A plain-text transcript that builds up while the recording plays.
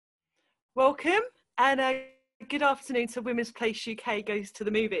Welcome and good afternoon to Women's Place UK Goes to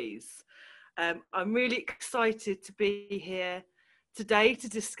the Movies. I'm really excited to be here today to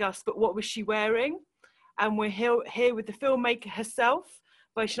discuss But What Was She Wearing? And we're here with the filmmaker herself,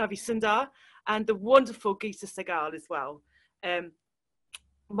 Vaishnavi Sundar, and the wonderful Gita Sahgal as well.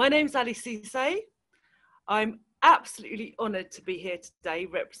 My name's Ali Cisse. I'm absolutely honoured to be here today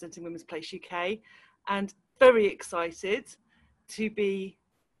representing Women's Place UK and very excited to be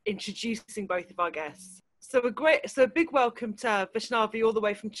introducing both of our guests. So a big welcome to Vaishnavi all the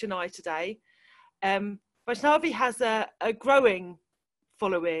way from Chennai today. Vaishnavi has a growing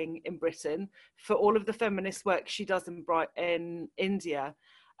following in Britain for all of the feminist work she does in India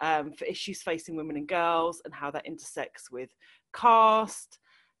for issues facing women and girls and how that intersects with caste,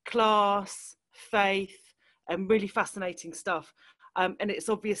 class, faith, and really fascinating stuff. And it's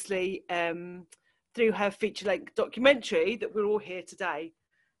obviously through her feature-length documentary that we're all here today.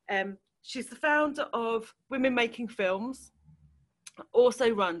 She's the founder of Women Making Films, also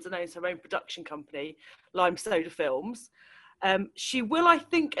runs and owns her own production company, Lime Soda Films. She will, I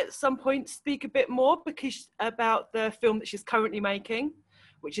think, at some point speak a bit more about the film that she's currently making,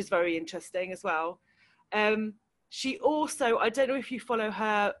 which is very interesting as well. She also, I don't know if you follow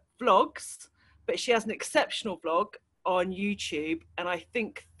her vlogs, but she has an exceptional vlog on YouTube, and I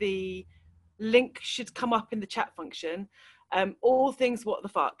think the link should come up in the chat function. All things what the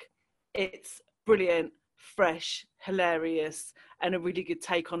fuck. It's brilliant, fresh, hilarious, and a really good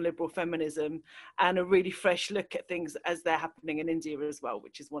take on liberal feminism, and a really fresh look at things as they're happening in India as well,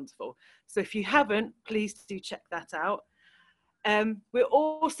 which is wonderful. So if you haven't, please do check that out. We're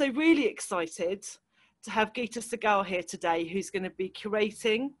also really excited to have Gita Sahgal here today, who's going to be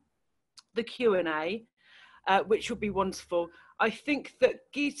curating the Q&A, which will be wonderful. I think that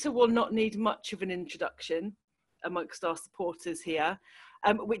Gita will not need much of an introduction amongst our supporters here,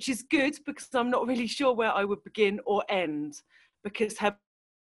 which is good because I'm not really sure where I would begin or end, because her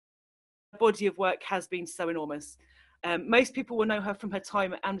body of work has been so enormous. Most people will know her from her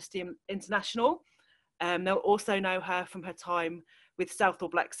time at Amnesty International. They'll also know her from her time with Southall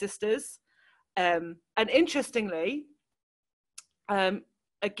Black Sisters. And interestingly,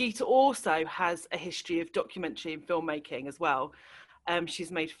 Gita also has a history of documentary and filmmaking as well.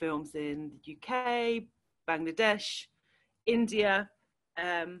 She's made films in the UK, Bangladesh, India.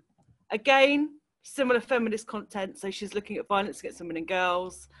 Again, similar feminist content. So she's looking at violence against women and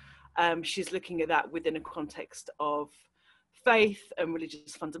girls. She's looking at that within a context of faith and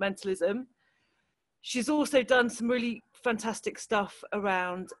religious fundamentalism. She's also done some really fantastic stuff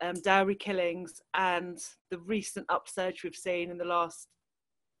around dowry killings and the recent upsurge we've seen in the last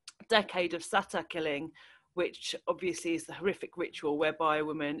decade of sata killing, which obviously is the horrific ritual whereby a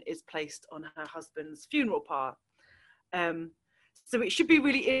woman is placed on her husband's funeral pyre. So it should be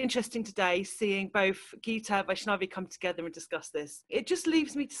really interesting today seeing both Gita and Vaishnavi come together and discuss this. It just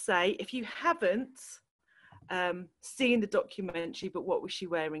leaves me to say, if you haven't seen the documentary But What Was She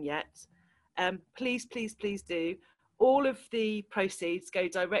Wearing yet, please do. All of the proceeds go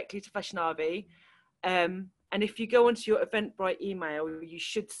directly to Vaishnavi. And if you go onto your Eventbrite email, you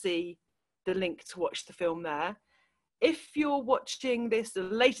should see the link to watch the film there. If you're watching this at a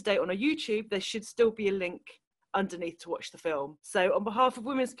later date on our YouTube, there should still be a link underneath to watch the film. So on behalf of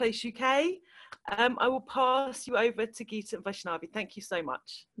Women's Place UK, I will pass you over to Gita and Vaishnavi. Thank you so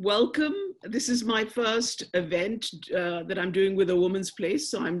much. Welcome. This is my first event that I'm doing with a Women's Place,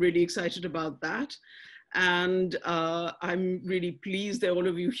 so I'm really excited about that. And I'm really pleased that all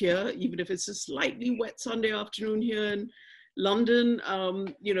of you here, even if it's a slightly wet Sunday afternoon here in London.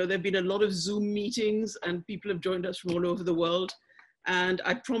 You know, there have been a lot of Zoom meetings and people have joined us from all over the world. And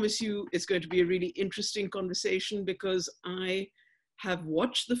I promise you it's going to be a really interesting conversation because I have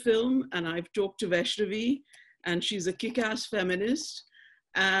watched the film and I've talked to Vaishnavi, and she's a kick-ass feminist.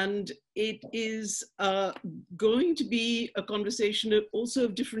 And it is going to be a conversation also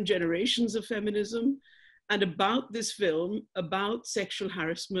of different generations of feminism and about this film, about sexual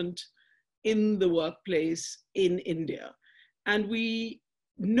harassment in the workplace in India. And we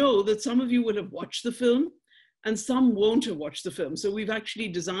know that some of you will have watched the film and some won't have watched the film. So we've actually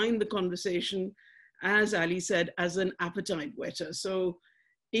designed the conversation, as Ali said, as an appetite whetter. So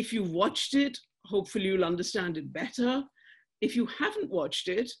if you've watched it, hopefully you'll understand it better. If you haven't watched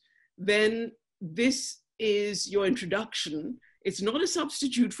it, then this is your introduction. It's not a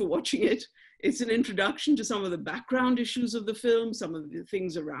substitute for watching it. It's an introduction to some of the background issues of the film, some of the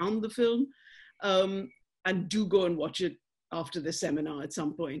things around the film. And do go and watch it after the seminar at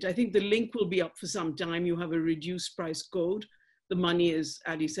some point. I think the link will be up for some time. You have a reduced price code. The money, as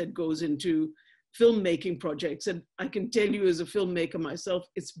Ali said, goes into filmmaking projects. And I can tell you as a filmmaker myself,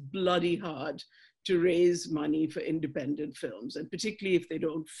 it's bloody hard to raise money for independent films, and particularly if they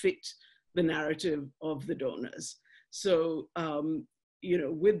don't fit the narrative of the donors. So,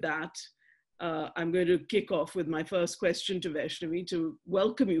 with that, I'm going to kick off with my first question to Vaishnavi, to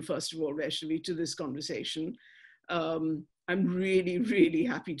welcome you, first of all, Vaishnavi, to this conversation. I'm really, really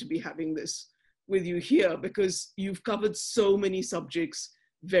happy to be having this with you here, because you've covered so many subjects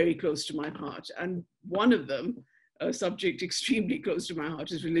very close to my heart. And one of them, a subject extremely close to my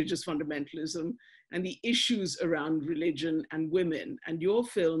heart, is religious fundamentalism and the issues around religion and women. And your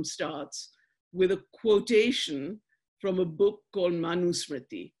film starts with a quotation from a book called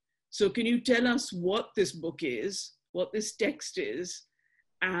Manusmriti. So can you tell us what this book is, what this text is,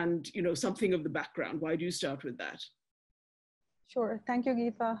 and something of the background? Why do you start with that? Sure. Thank you,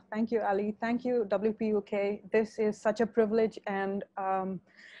 Geeta. Thank you, Ali. Thank you, WPUK. This is such a privilege, and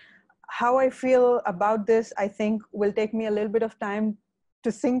how I feel about this, I think, will take me a little bit of time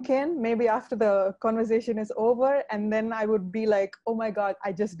to sink in, maybe after the conversation is over, and then I would be like, oh my God,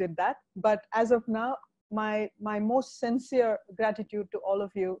 I just did that. But as of now, my most sincere gratitude to all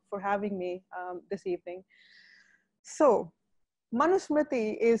of you for having me this evening. So,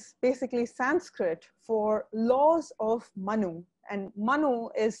 Manusmriti is basically Sanskrit for laws of Manu. And Manu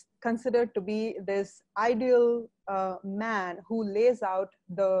is considered to be this ideal man who lays out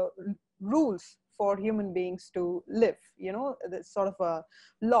the rules for human beings to live, this sort of a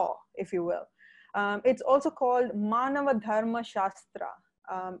law, if you will. It's also called Manava Dharma Shastra.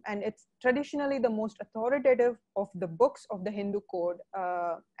 And it's traditionally the most authoritative of the books of the Hindu code.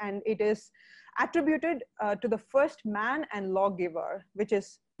 And it is attributed to the first man and lawgiver, which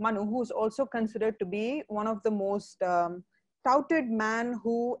is Manu, who is also considered to be one of the most touted man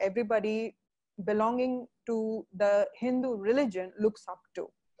who everybody belonging to the Hindu religion looks up to.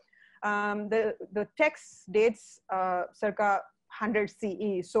 The text dates circa 100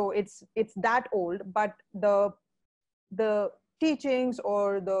 CE, so it's that old, but the teachings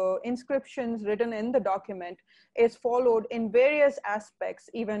or the inscriptions written in the document is followed in various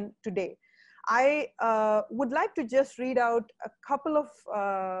aspects even today. I would like to just read out a couple of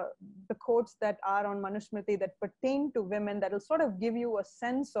the quotes that are on Manusmriti that pertain to women, that will sort of give you a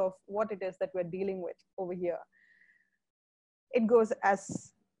sense of what it is that we're dealing with over here. It goes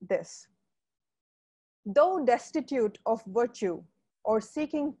as this: though destitute of virtue or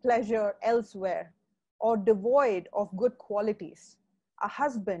seeking pleasure elsewhere or devoid of good qualities, a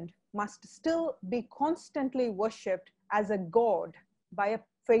husband must still be constantly worshipped as a god by a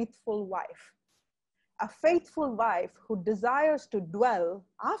faithful wife. A faithful wife who desires to dwell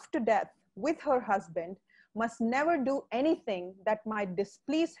after death with her husband must never do anything that might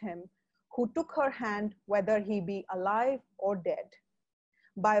displease him who took her hand, whether he be alive or dead.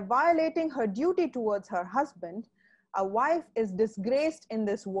 By violating her duty towards her husband, a wife is disgraced in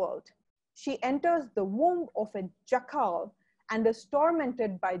this world. She enters the womb of a jackal and is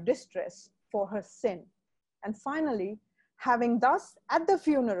tormented by distress for her sin. And finally, having thus at the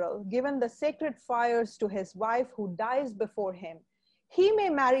funeral given the sacred fires to his wife who dies before him, he may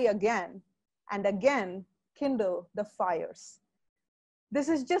marry again and again kindle the fires. This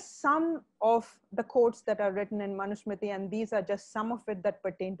is just some of the quotes that are written in Manusmriti, and these are just some of it that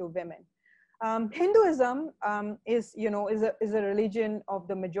pertain to women. Hinduism is a religion of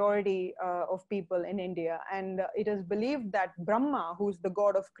the majority of people in India, and it is believed that Brahma, who's the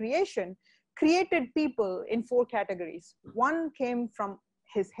god of creation, created people in 4 categories. One came from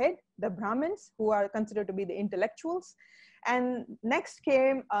his head, the Brahmins, who are considered to be the intellectuals. And next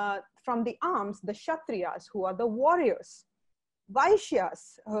came from the arms, the Kshatriyas, who are the warriors.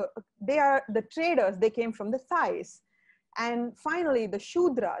 Vaishyas, they are the traders, they came from the thighs. And finally, the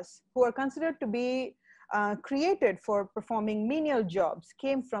Shudras, who are considered to be created for performing menial jobs,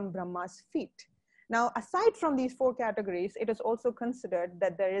 came from Brahma's feet. Now, aside from these 4 categories, it is also considered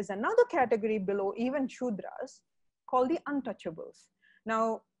that there is another category below even Shudras called the untouchables.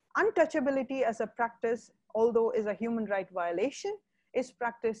 Now, untouchability as a practice, although is a human right violation, is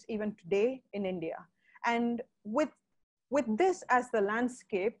practiced even today in India. And with this as the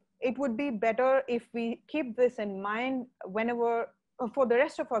landscape, it would be better if we keep this in mind whenever, for the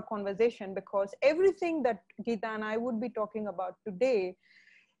rest of our conversation, because everything that Geeta and I would be talking about today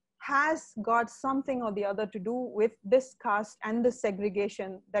has got something or the other to do with this caste and the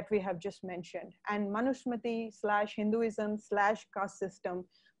segregation that we have just mentioned. And Manusmriti / Hinduism / caste system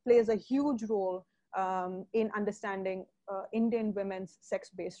plays a huge role in understanding Indian women's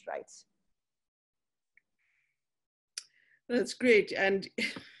sex-based rights. That's great. And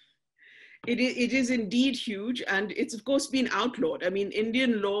it is indeed huge. And it's, of course, been outlawed. I mean,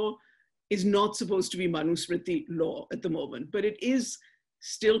 Indian law is not supposed to be Manusmriti law at the moment, but it is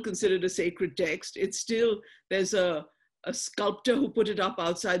still considered a sacred text. It's still, there's a sculptor who put it up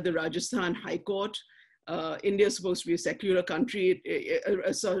outside the Rajasthan High Court. India is supposed to be a secular country.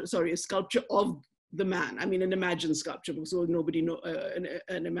 Sorry, a sculpture of the man. I mean, an imagined sculpture, so nobody know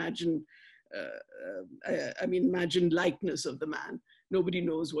an imagined. Imagined likeness of the man. Nobody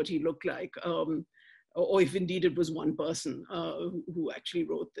knows what he looked like, or if indeed it was one person who actually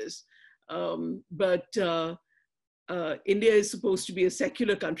wrote this. But India is supposed to be a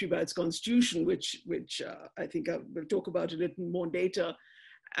secular country by its constitution, which I think I will talk about it in more data.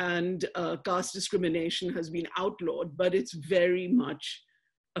 And caste discrimination has been outlawed, but it's very much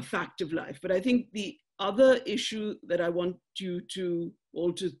a fact of life. But I think the other issue that I want you to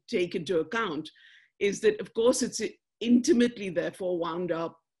all to take into account is that, of course, it's intimately, therefore, wound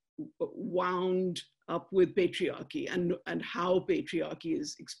up with patriarchy and how patriarchy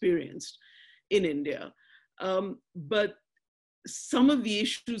is experienced in India. But some of the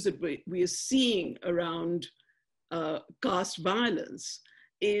issues that we are seeing around caste violence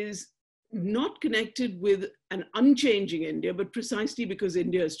is not connected with an unchanging India, but precisely because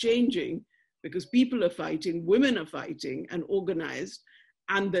India is changing, because people are fighting, women are fighting and organized,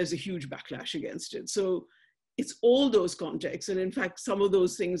 and there's a huge backlash against it. So it's all those contexts. And in fact, some of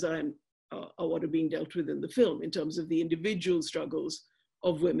those things are what are being dealt with in the film in terms of the individual struggles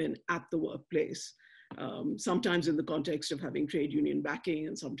of women at the workplace, sometimes in the context of having trade union backing,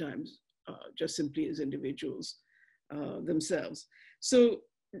 and sometimes just simply as individuals themselves. So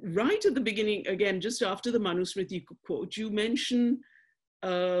right at the beginning, again, just after the Manusmriti quote, you mention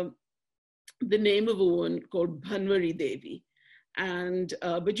the name of a woman called Bhanwari Devi, and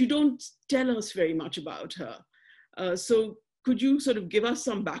but you don't tell us very much about her. So could you sort of give us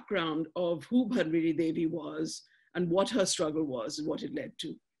some background of who Bhanwari Devi was and what her struggle was and what it led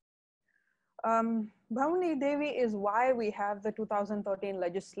to? Bhanwari Devi is why we have the 2013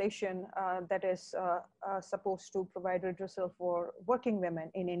 legislation that is supposed to provide redressal for working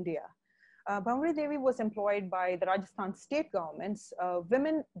women in India. Bhanwari Devi was employed by the Rajasthan state government's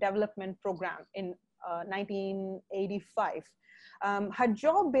Women Development Program in 1985. Her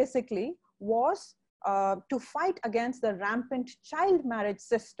job basically was to fight against the rampant child marriage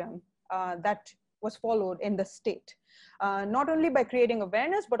system that was followed in the state, not only by creating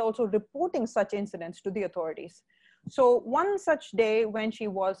awareness, but also reporting such incidents to the authorities. So one such day when she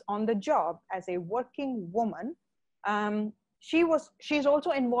was on the job as a working woman, she was also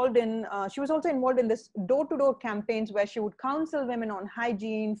involved in this door-to-door campaigns where she would counsel women on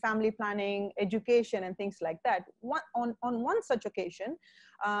hygiene, family planning, education, and things like that. On one such occasion,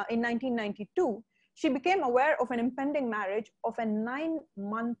 in 1992, she became aware of an impending marriage of a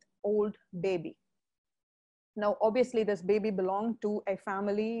 9-month-old baby. Now, obviously, this baby belonged to a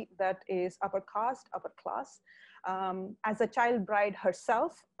family that is upper caste, upper class. As a child bride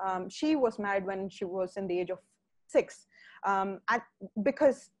herself, she was married when she was in the age of 6.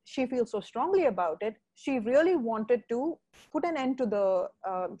 Because she feels so strongly about it, she really wanted to put an end to the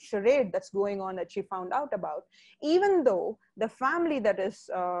charade that's going on that she found out about, even though the family that is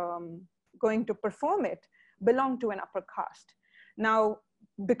going to perform it belonged to an upper caste. Now,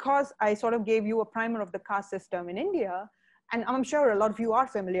 because I sort of gave you a primer of the caste system in India, and I'm sure a lot of you are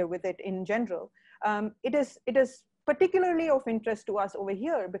familiar with it in general, it is particularly of interest to us over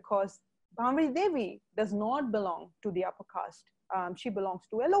here because Bhanwari Devi does not belong to the upper caste. She belongs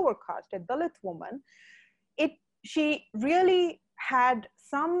to a lower caste, a Dalit woman. She really had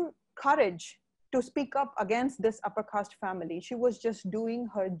some courage to speak up against this upper caste family. She was just doing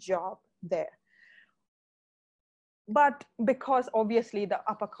her job there. But because obviously the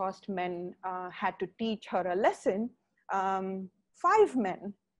upper caste men had to teach her a lesson, 5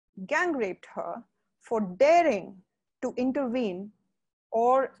 men gang raped her for daring to intervene,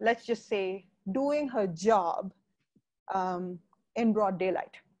 or let's just say doing her job in broad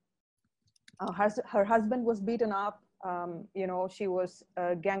daylight. Her husband was beaten up. She was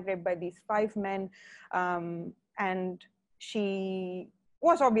gang raped by these 5 men, and she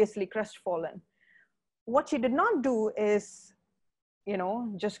was obviously crestfallen. What she did not do is,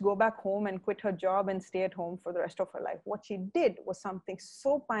 just go back home and quit her job and stay at home for the rest of her life. What she did was something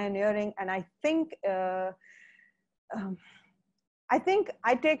so pioneering, and I think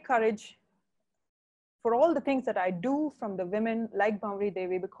I take courage for all the things that I do from the women like Bhanwari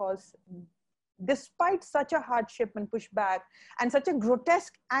Devi, because despite such a hardship and pushback and such a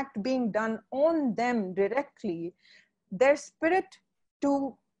grotesque act being done on them directly, their spirit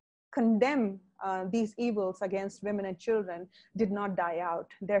to condemn these evils against women and children did not die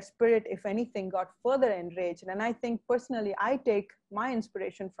out. Their spirit, if anything, got further enraged. And I think personally, I take my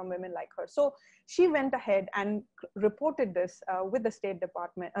inspiration from women like her. So she went ahead and reported this with the state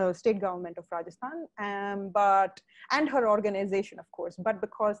government of Rajasthan, and her organization, of course. But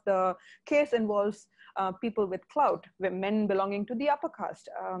because the case involves people with clout, men belonging to the upper caste,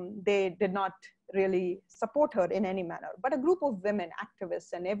 they did not really support her in any manner. But a group of women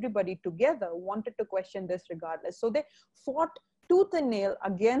activists and everybody together wanted to question this regardless. So they fought tooth and nail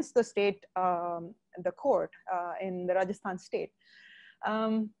against the state, the court in the Rajasthan state.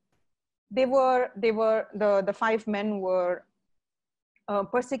 The 5 men were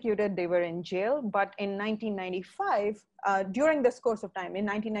persecuted, they were in jail. But in 1995, during this course of time, in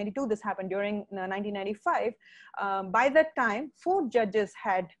 1992, this happened during 1995, by that time, 4 judges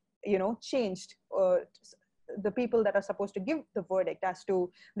had, changed the people that are supposed to give the verdict as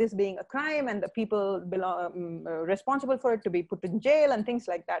to this being a crime, and the people responsible for it to be put in jail and things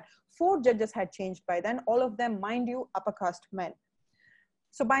like that. 4 judges had changed by then, all of them, mind you, upper caste men.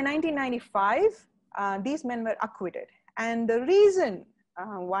 So by 1995, these men were acquitted. And the reason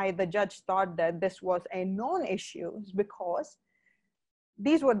why the judge thought that this was a non-issue is because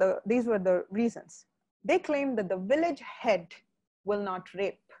these were the reasons. They claimed that the village head will not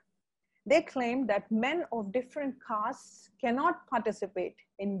rape. They claimed that men of different castes cannot participate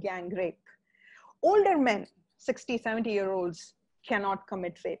in gang rape. Older men, 60, 70-year-olds, cannot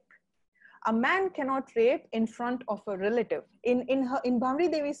commit rape. A man cannot rape in front of a relative. In Bhamri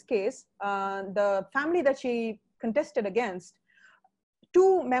Devi's case, the family that she contested against,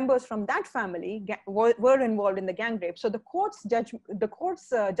 2 members from that family were involved in the gang rape. So the court's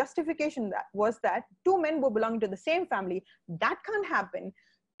justification was that 2 men were belonging to the same family. That can't happen.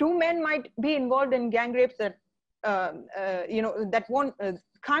 2 men might be involved in gang rapes that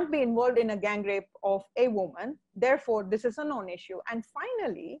can't be involved in a gang rape of a woman. Therefore, this is a non-issue. And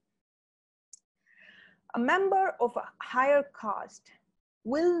finally, a member of a higher caste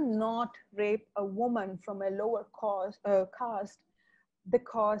will not rape a woman from a lower caste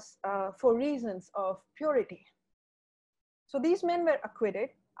because for reasons of purity. So these men were acquitted,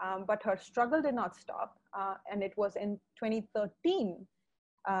 but her struggle did not stop. And it was in 2013.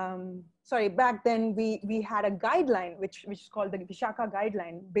 Back then we had a guideline which is called the Vishaka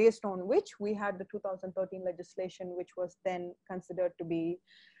guideline, based on which we had the 2013 legislation, which was then considered to be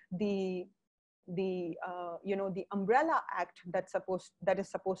the umbrella act that is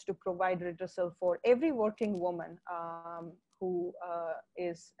supposed to provide redressal for every working woman who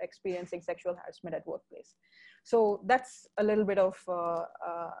is experiencing sexual harassment at workplace. So that's a little bit of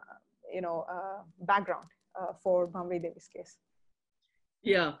background for Bhamri Devi's case.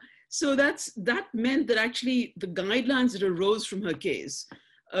 Yeah, so that meant that actually the guidelines that arose from her case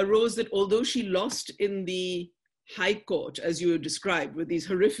arose that although she lost in the High Court, as you described, with these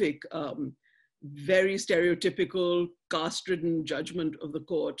horrific, very stereotypical, caste-ridden judgment of the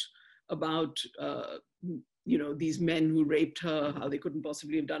court about, these men who raped her, how they couldn't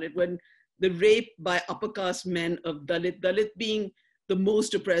possibly have done it, when the rape by upper caste men of Dalit being the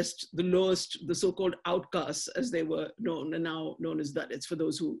most oppressed, the lowest, the so-called outcasts, as they were known, and now known as Dalits, for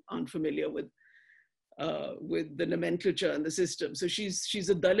those who aren't familiar with the nomenclature and the system. So she's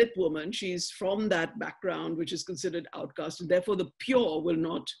a Dalit woman. She's from that background, which is considered outcast, and therefore the pure will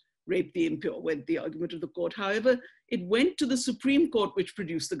not rape the impure, went the argument of the court. However, it went to the Supreme Court, which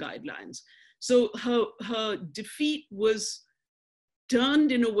produced the guidelines. So her defeat was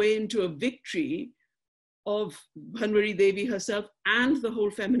turned in a way into a victory of Bhanwari Devi herself and the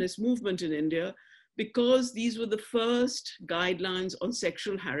whole feminist movement in India, because these were the first guidelines on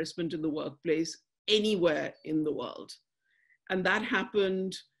sexual harassment in the workplace anywhere in the world. And that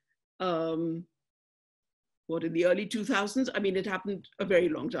happened, in the early 2000s? I mean, it happened a very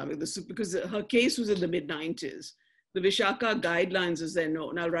long time ago, because her case was in the mid-90s. The Vishaka guidelines, as they're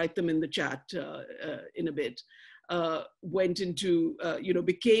known, I'll write them in the chat in a bit, went into,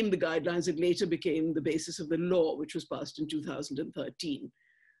 became the guidelines that later became the basis of the law, which was passed in 2013,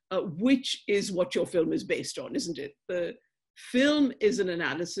 which is what your film is based on, isn't it? The film is an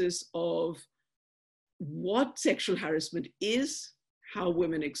analysis of what sexual harassment is, how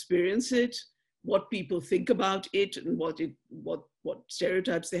women experience it, what people think about it, and what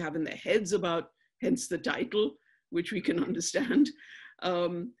stereotypes they have in their heads about, hence the title, which we can understand.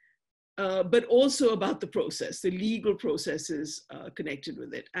 But also about the process, the legal processes connected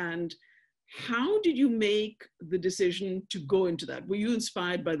with it. And how did you make the decision to go into that? Were you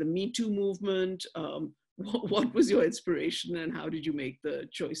inspired by the Me Too movement? What was your inspiration, and how did you make the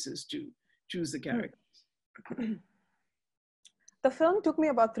choices to choose the characters? The film took me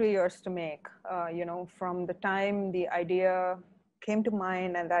about 3 years to make, from the time the idea came to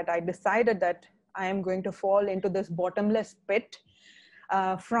mind and that I decided that I am going to fall into this bottomless pit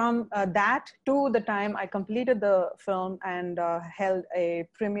From that to the time I completed the film and held a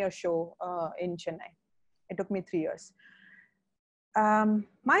premiere show in Chennai. It took me 3 years.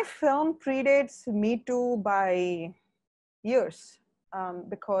 My film predates Me Too by years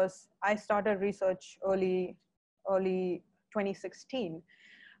because I started research early 2016.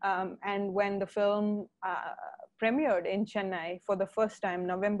 And when the film premiered in Chennai for the first time,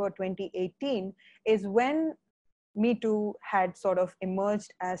 November 2018, is when Me Too had sort of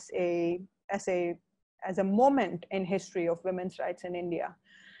emerged as a moment in history of women's rights in India.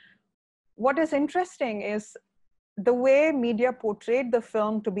 What is interesting is the way media portrayed the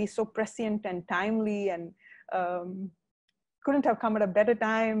film to be so prescient and timely and couldn't have come at a better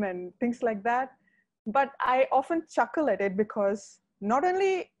time and things like that. But I often chuckle at it because not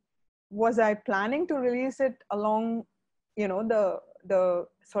only was I planning to release it along, the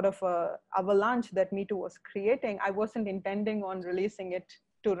sort of avalanche that Me Too was creating, I wasn't intending on releasing it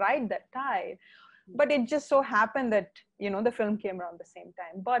to ride that tide. But it just so happened that, the film came around the same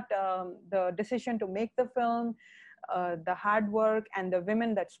time. But the decision to make the film, the hard work, and the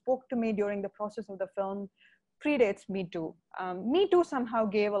women that spoke to me during the process of the film predates Me Too. Me Too somehow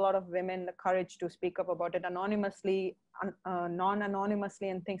gave a lot of women the courage to speak up about it anonymously, non-anonymously,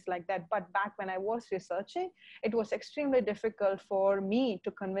 and things like that. But back when I was researching, it was extremely difficult for me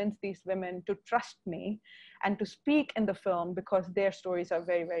to convince these women to trust me and to speak in the film because their stories are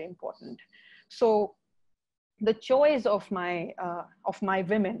very, very important. So the choice of my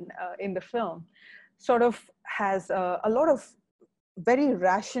women in the film sort of has a lot of very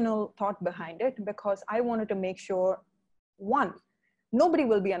rational thought behind it, because I wanted to make sure, one, nobody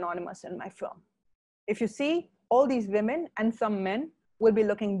will be anonymous in my film. If you see, all these women and some men will be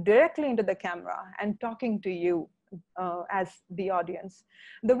looking directly into the camera and talking to you as the audience.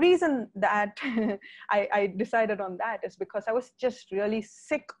 The reason that I decided on that is because I was just really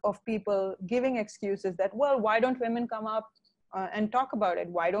sick of people giving excuses that, well, why don't women come up and talk about it?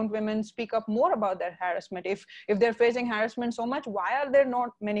 Why don't women speak up more about their harassment? If they're facing harassment so much, why are there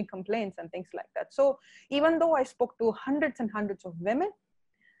not many complaints and things like that? So even though I spoke to hundreds and hundreds of women,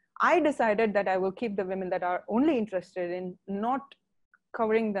 I decided that I will keep the women that are only interested in not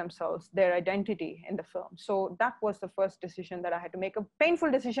covering themselves, their identity in the film. So that was the first decision that I had to make, a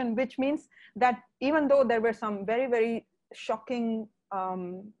painful decision, which means that even though there were some very, very shocking,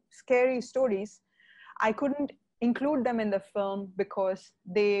 scary stories, I couldn't include them in the film because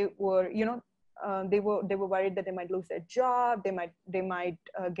they were, they were worried that they might lose their job, they might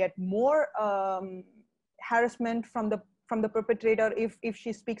get more harassment from the perpetrator if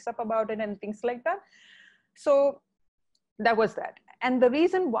she speaks up about it and things like that. So that was that. And the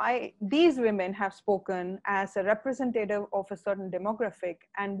reason why these women have spoken as a representative of a certain demographic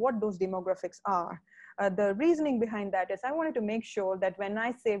and what those demographics are, the reasoning behind that is I wanted to make sure that when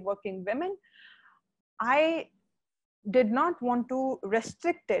I say working women, I did not want to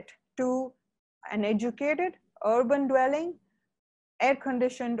restrict it to an educated, urban dwelling,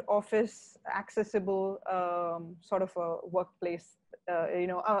 air-conditioned office, accessible sort of a workplace,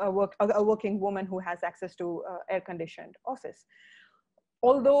 a working woman who has access to air-conditioned office.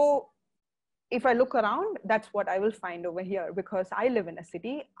 Although, if I look around, that's what I will find over here, because I live in a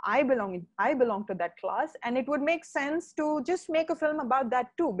city, I belong to that class, and it would make sense to just make a film about that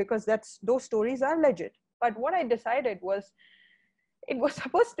too, because those stories are legit. But what I decided was, it was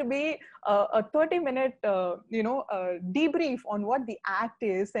supposed to be a 30-minute, debrief on what the act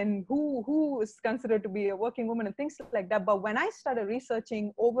is and who is considered to be a working woman and things like that. But when I started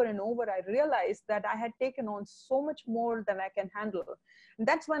researching over and over, I realized that I had taken on so much more than I can handle. And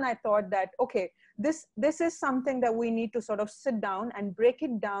that's when I thought that, okay, this is something that we need to sort of sit down and break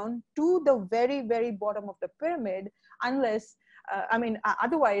it down to the very, very bottom of the pyramid, unless,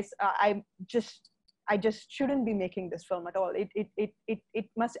 otherwise, I just shouldn't be making this film at all. It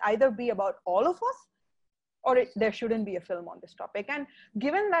must either be about all of us, or there shouldn't be a film on this topic. And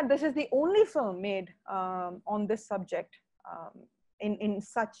given that this is the only film made on this subject in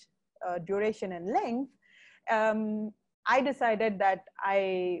such duration and length, I decided that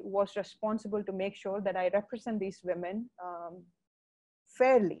I was responsible to make sure that I represent these women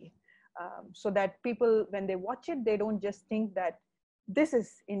fairly, so that people, when they watch it, they don't just think that this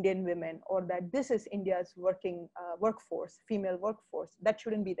is Indian women or that this is India's workforce, female workforce. That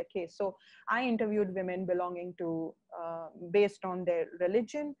shouldn't be the case. So I interviewed women belonging to, based on their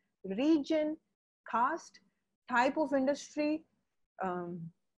religion, region, caste, type of industry,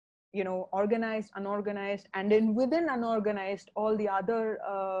 organized, unorganized, and then within unorganized, all the other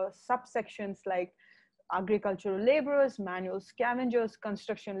subsections like agricultural laborers, manual scavengers,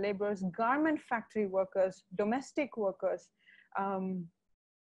 construction laborers, garment factory workers, domestic workers,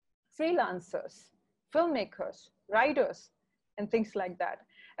 freelancers, filmmakers, writers, and things like that.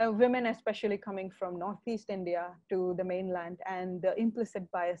 Women, especially coming from Northeast India to the mainland, and the implicit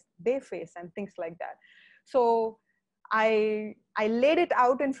bias they face and things like that. So I laid it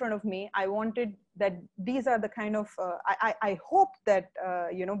out in front of me. I wanted that these are the kind of, I hope that,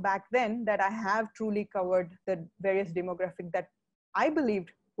 back then that I have truly covered the various demographic that I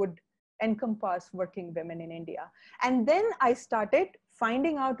believed would encompass working women in India. And then I started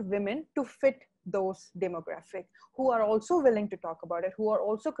finding out women to fit those demographic, who are also willing to talk about it, who are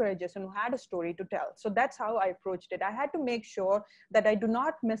also courageous and who had a story to tell. So that's how I approached it. I had to make sure that I do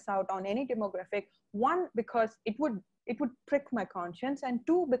not miss out on any demographic. One, because it would prick my conscience, and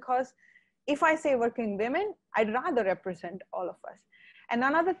two, because if I say working women, I'd rather represent all of us. And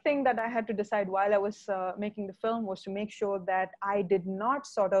another thing that I had to decide while I was making the film was to make sure that I did not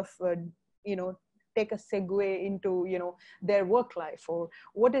sort of, take a segue into, their work life, or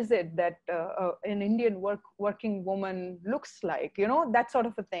what is it that an Indian working woman looks like, that sort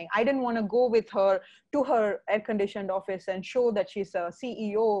of a thing. I didn't want to go with her to her air-conditioned office and show that she's a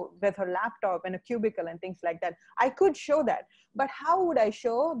CEO with her laptop and a cubicle and things like that. I could show that, but how would I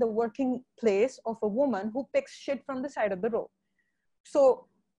show the working place of a woman who picks shit from the side of the road? So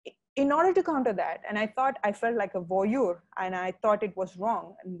in order to counter that, and I felt like a voyeur, and I thought it was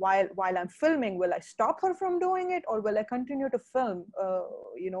wrong. And while I'm filming, will I stop her from doing it, or will I continue to film,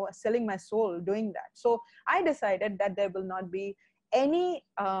 selling my soul doing that? So I decided that there will not be any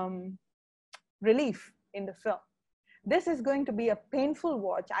relief in the film. This is going to be a painful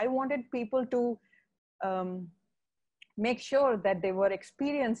watch. I wanted people to make sure that they were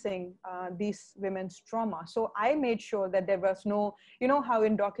experiencing these women's trauma. So I made sure that there was no, how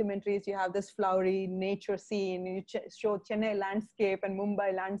in documentaries you have this flowery nature scene, you show Chennai landscape and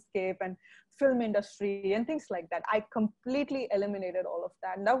Mumbai landscape and film industry and things like that. I completely eliminated all of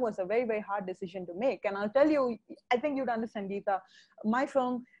that. And that was a very, very hard decision to make. And I'll tell you, I think you'd understand, Geeta, my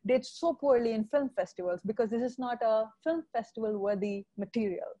film did so poorly in film festivals because this is not a film festival worthy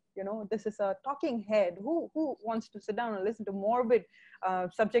material. This is a talking head. Who wants to sit down and listen to morbid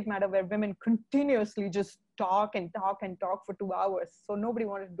subject matter where women continuously just talk and talk and talk for 2 hours? So nobody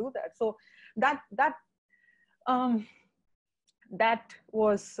wanted to do that. So that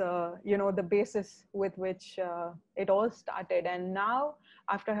was, the basis with which it all started. And now,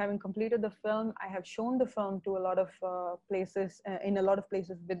 after having completed the film, I have shown the film to a lot of places, in a lot of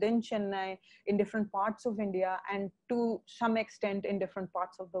places within Chennai, in different parts of India, and to some extent in different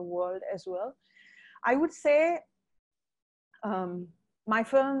parts of the world as well. I would say my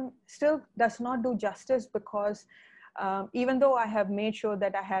film still does not do justice because even though I have made sure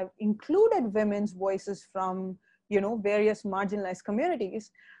that I have included women's voices from various marginalized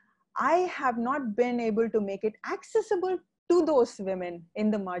communities, I have not been able to make it accessible to those women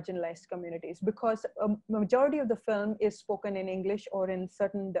in the marginalized communities, because a majority of the film is spoken in English or in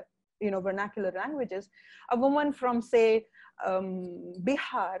certain vernacular languages. A woman from, say,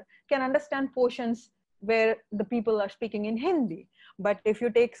 Bihar can understand portions where the people are speaking in Hindi. But if you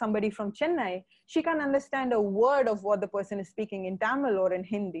take somebody from Chennai, she can understand a word of what the person is speaking in Tamil or in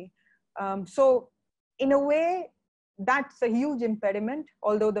Hindi. So in a way, that's a huge impediment,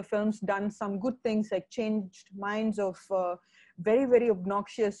 although the film's done some good things, like changed minds of very, very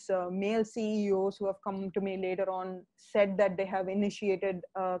obnoxious male CEOs who have come to me later on, said that they have initiated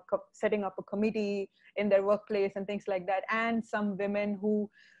setting up a committee in their workplace and things like that. And some women who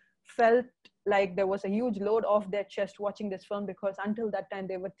felt like there was a huge load off their chest watching this film, because until that time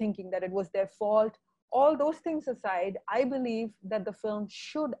they were thinking that it was their fault. All those things aside, I believe that the film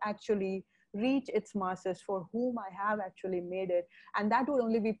should actually reach its masses for whom I have actually made it. And that would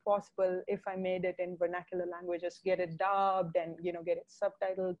only be possible if I made it in vernacular languages, get it dubbed and, get it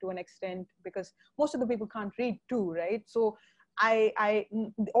subtitled to an extent, because most of the people can't read too, right? So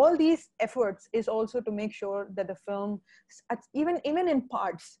all these efforts is also to make sure that the film, even in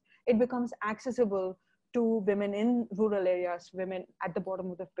parts, it becomes accessible to women in rural areas, women at the bottom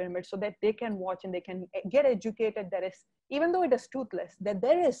of the pyramid, so that they can watch and they can get educated. That is, even though it is toothless, that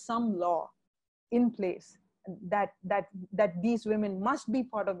there is some law in place that these women must be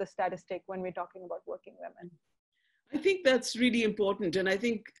part of the statistic when we're talking about working women. I think that's really important. And I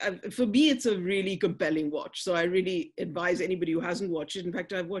think for me, it's a really compelling watch. So I really advise anybody who hasn't watched it. In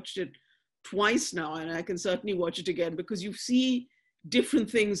fact, I've watched it twice now, and I can certainly watch it again, because you see different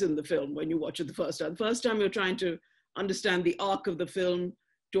things in the film when you watch it the first time. The first time you're trying to understand the arc of the film.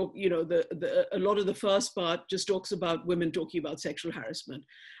 A lot of the first part just talks about women talking about sexual harassment.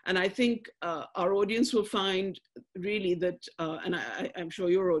 And I think our audience will find really that, and I'm sure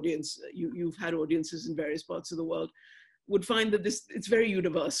your audience, you've had audiences in various parts of the world, would find that it's very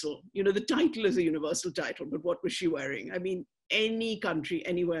universal. You know, the title is a universal title, but what was she wearing? I mean, any country,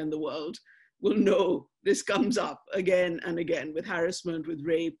 anywhere in the world will know this comes up again and again with harassment, with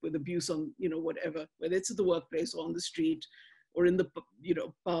rape, with abuse on, you know, whatever, whether it's at the workplace or on the street or in the, you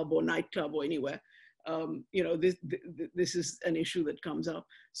know, pub or nightclub or anywhere. You know, this is an issue that comes up.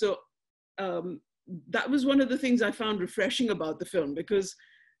 So that was one of the things I found refreshing about the film, because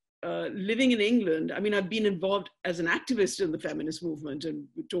living in England, I mean, I've been involved as an activist in the feminist movement, and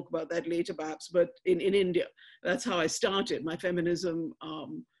we'll talk about that later perhaps, but in India, that's how I started. My feminism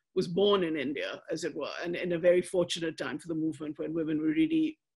was born in India, as it were, and in a very fortunate time for the movement when women were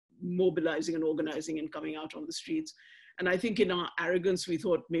really mobilizing and organizing and coming out on the streets. And I think in our arrogance, we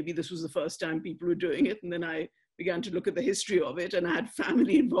thought maybe this was the first time people were doing it. And then I began to look at the history of it, and I had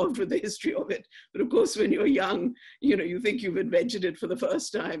family involved with the history of it. But of course, when you're young, you know, you think you've invented it for the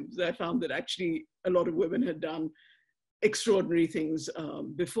first time. So I found that actually a lot of women had done extraordinary things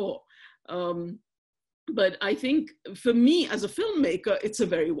before. But I think for me as a filmmaker, it's a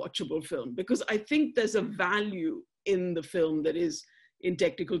very watchable film, because I think there's a value in the film that is, in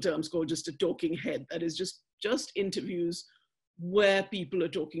technical terms, called just a talking head. That is just interviews where people are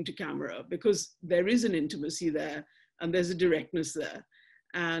talking to camera, because there is an intimacy there and there's a directness there.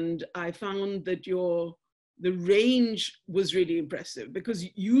 And I found that the range was really impressive, because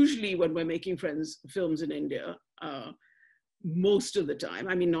usually when we're making films in India, most of the time,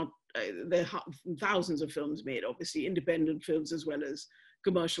 I mean, there are thousands of films made, obviously, independent films as well as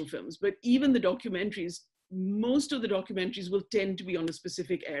commercial films, but even the documentaries, most of the documentaries will tend to be on a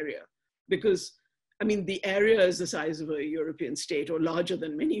specific area, because I mean, the area is the size of a European state, or larger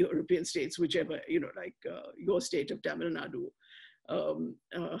than many European states, whichever, you know, like your state of Tamil Nadu.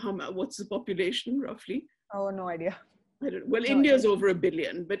 What's the population roughly? Oh, no idea. I don't know. Well, No, India is over 1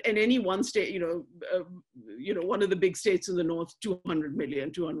 billion, but in any one state, you know, one of the big states in the north, 200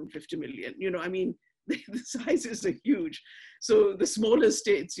 million, 250 million. You know, I mean, the sizes are huge. So the smallest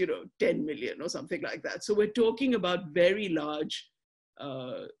states, you know, 10 million or something like that. So we're talking about very large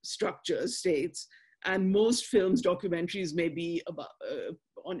structures, states. And most films, documentaries may be about,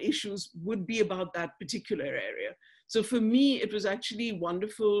 on issues, would be about that particular area. So for me, it was actually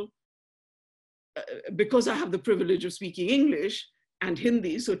wonderful, because I have the privilege of speaking English and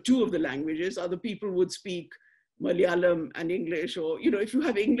Hindi, so two of the languages. Other people would speak Malayalam and English, or, you know, if you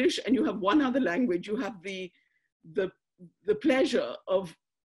have English and you have one other language, you have the pleasure of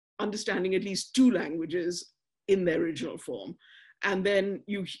understanding at least two languages in their original form. And then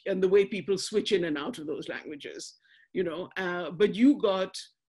and the way people switch in and out of those languages, you know, but you got,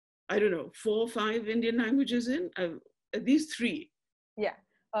 I don't know, 4 or 5 Indian languages in, at least 3. Yeah,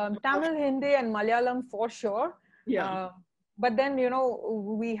 Tamil, Hindi and Malayalam for sure. Yeah. But then, you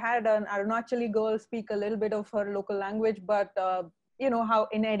know, we had an Arunachali girl speak a little bit of her local language, but you know how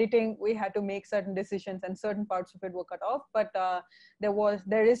in editing we had to make certain decisions and certain parts of it were cut off. But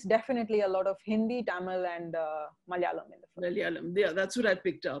there is definitely a lot of Hindi, Tamil and Malayalam in the film. Malayalam, yeah, that's what I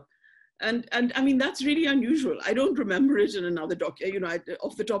picked up. And I mean, that's really unusual. I don't remember it in another you know,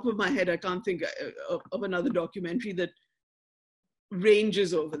 off the top of my head, I can't think of another documentary that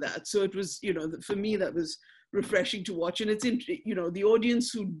ranges over that. So it was, you know, for me, that was refreshing to watch. And it's, you know, the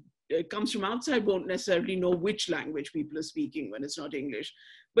audience who comes from outside won't necessarily know which language people are speaking when it's not English.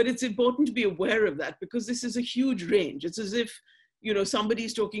 But it's important to be aware of that, because this is a huge range. It's as if, you know,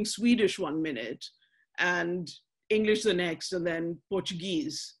 somebody's talking Swedish 1 minute and English the next, and then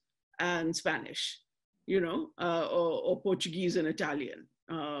Portuguese and Spanish, you know, or Portuguese and Italian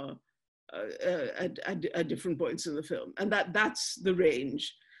at different points in the film. And that's the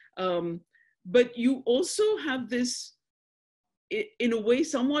range. But you also have this, in a way,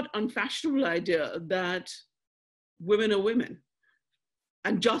 somewhat unfashionable idea that women are women,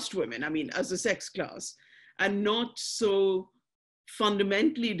 and just women, I mean, as a sex class, and not so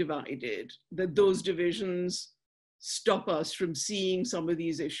fundamentally divided that those divisions stop us from seeing some of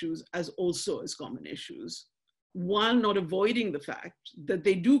these issues as also as common issues, while not avoiding the fact that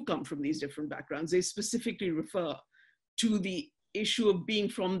they do come from these different backgrounds. They specifically refer to the issue of being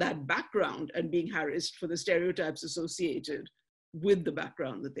from that background and being harassed for the stereotypes associated with the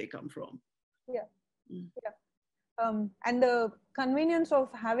background that they come from. Yeah, yeah. And the convenience of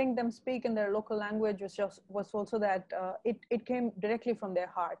having them speak in their local language was also that it came directly from their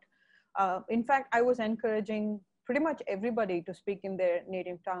heart. In fact, I was encouraging pretty much everybody to speak in their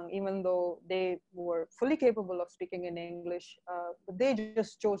native tongue, even though they were fully capable of speaking in English. But they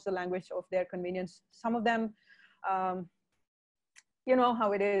just chose the language of their convenience. Some of them, you know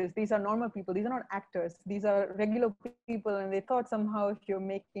how it is. These are normal people. These are not actors. These are regular people. And they thought somehow if you're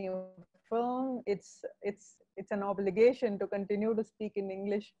making a film, it's an obligation to continue to speak in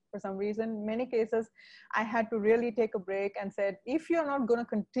English for some reason. Many cases, I had to really take a break and said, if you're not going to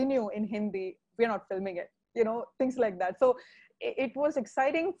continue in Hindi, we're not filming it. Things like that. So it was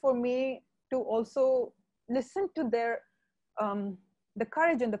exciting for me to also listen to their the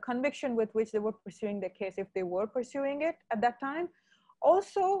courage and the conviction with which they were pursuing their case, if they were pursuing it at that time.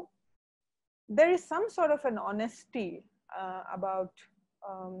 Also, there is some sort of an honesty about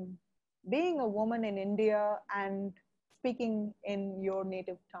being a woman in India and speaking in your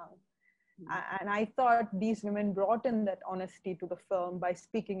native tongue. And I thought these women brought in that honesty to the film by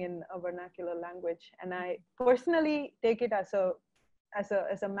speaking in a vernacular language. And I personally take it as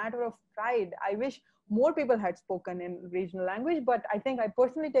a matter of pride. I wish more people had spoken in regional language, but I think I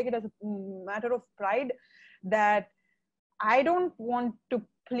personally take it as a matter of pride that I don't want to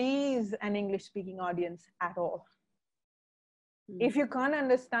please an English-speaking audience at all. If you can't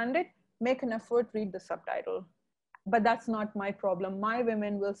understand it, make an effort, read the subtitle. But that's not my problem. My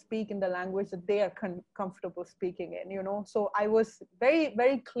women will speak in the language that they are comfortable speaking in, So I was very,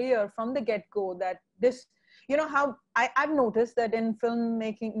 very clear from the get-go that this, how I've noticed that in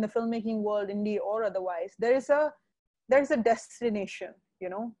the filmmaking world, indie or otherwise, there's a destination,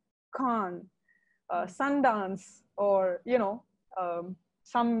 Cannes, Sundance, or,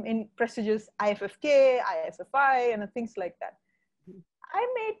 some in prestigious IFFK, ISFI, and things like that. I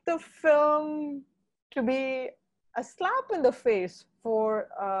made the film to be a slap in the face for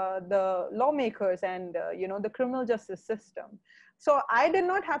the lawmakers and the criminal justice system. So I did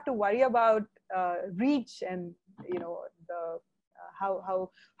not have to worry about reach and how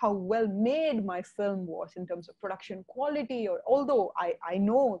well made my film was in terms of production quality. Or although I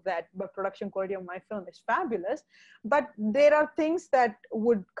know that the production quality of my film is fabulous, but there are things that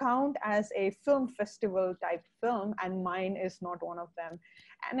would count as a film festival type film, and mine is not one of them.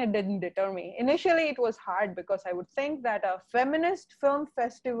 And it didn't deter me. Initially, it was hard because I would think that a feminist film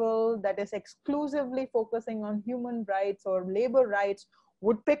festival that is exclusively focusing on human rights or labor rights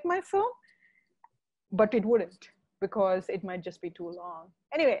would pick my film, but it wouldn't, because it might just be too long.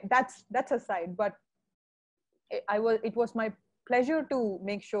 Anyway, that's aside, but it was my pleasure to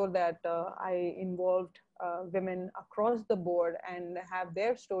make sure that I involved women across the board and have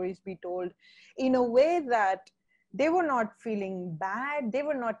their stories be told in a way that they were not feeling bad, they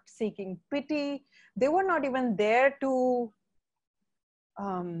were not seeking pity, they were not even there to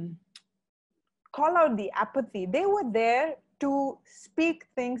call out the apathy. They were there to speak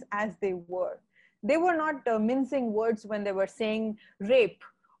things as they were. They were not mincing words when they were saying rape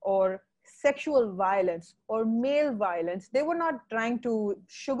or sexual violence or male violence. They were not trying to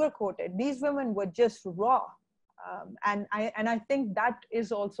sugarcoat it. These women were just raw. And I think that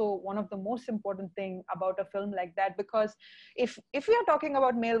is also one of the most important thing about a film like that, because if we are talking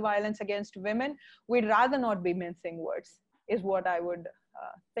about male violence against women, we'd rather not be mincing words, is what I would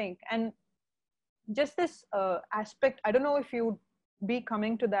think. And just this aspect, I don't know if you'd be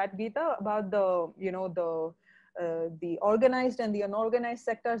coming to that, Gita, about the organized and the unorganized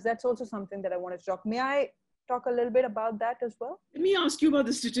sectors. That's also something that I wanted to talk. May I talk a little bit about that as well? Let me ask you about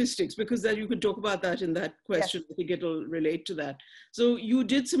the statistics, because then you can talk about that in that question. Yes. I think it'll relate to that. So you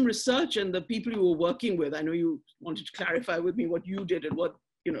did some research, and the people you were working with, I know you wanted to clarify with me what you did and what,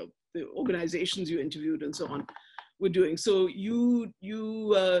 the organizations you interviewed and so on were doing. So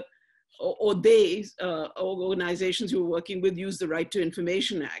organizations you were working with used the Right to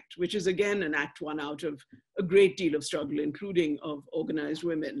Information Act, which is again an act one out of a great deal of struggle, including of organized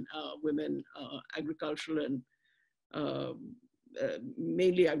women, agricultural and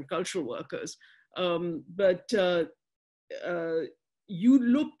mainly agricultural workers. But you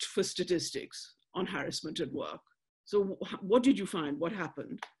looked for statistics on harassment at work. So what did you find? What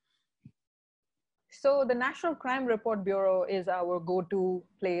happened? So the National Crime Report Bureau is our go-to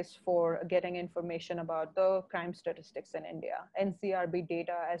place for getting information about the crime statistics in India, NCRB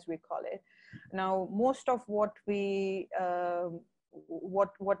data as we call it. Now, most of what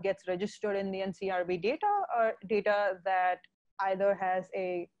what gets registered in the NCRB data are data that either has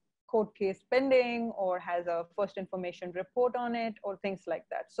a court case pending or has a first information report on it or things like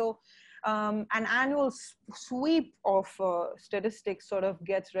that. So an annual sweep of statistics sort of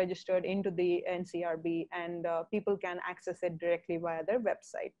gets registered into the NCRB, and people can access it directly via their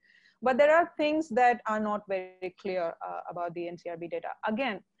website. But there are things that are not very clear about the NCRB data.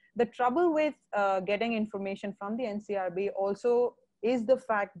 Again, the trouble with getting information from the NCRB also is the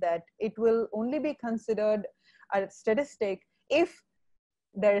fact that it will only be considered a statistic if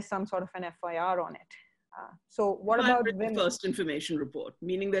there is some sort of an FIR on it. So what about women? First information report,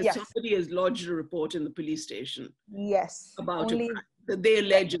 meaning that somebody has lodged a report in the police station. Yes, about only, that they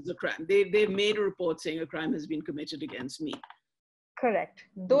allege is a crime. They've made a report saying a crime has been committed against me. Correct.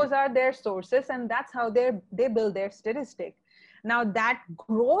 Those are their sources, and that's how they build their statistic. Now that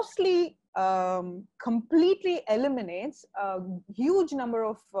grossly, completely eliminates a huge number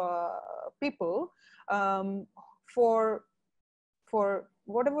of people for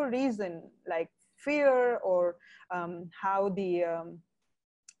whatever reason, like fear or how the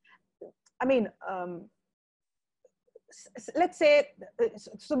let's say,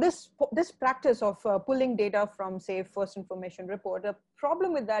 so this practice of pulling data from, say, First Information Report, the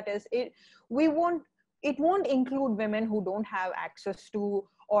problem with that is it won't include women who don't have access to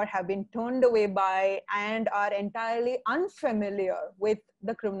or have been turned away by and are entirely unfamiliar with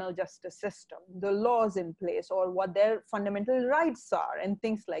the criminal justice system, the laws in place, or what their fundamental rights are and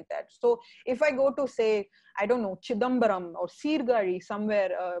things like that. So if I go to, say, I don't know, Chidambaram or Sirgari,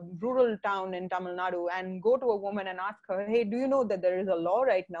 somewhere, a rural town in Tamil Nadu, and go to a woman and ask her, hey, do you know that there is a law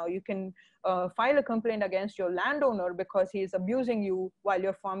right now? You can file a complaint against your landowner because he is abusing you while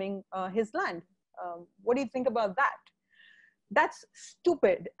you're farming his land. What do you think about that? That's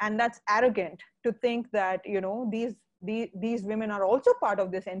stupid, and that's arrogant to think that, you know, these women are also part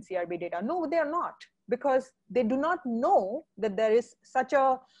of this NCRB data. No, they are not, because they do not know that there is such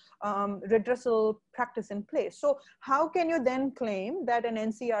a redressal practice in place. So how can you then claim that an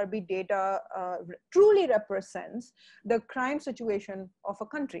NCRB data truly represents the crime situation of a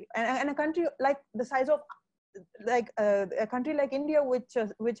country, and a country like the size of, like a country like India, which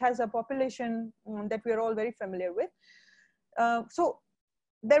has a population that we are all very familiar with. So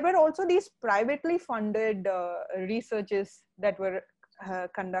there were also these privately funded researches that were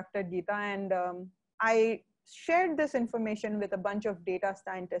conducted, Gita, and I shared this information with a bunch of data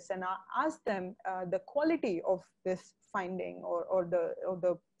scientists and I asked them the quality of this finding or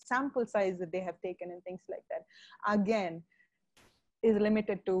the sample size that they have taken and things like that. Again, is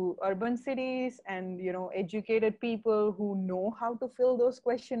limited to urban cities and, you know, educated people who know how to fill those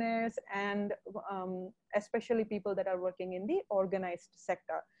questionnaires, and especially people that are working in the organized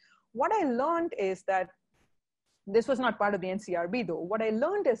sector. What I learned is that this was not part of the NCRB though. What I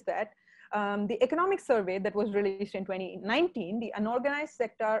learned is that the economic survey that was released in 2019, the unorganized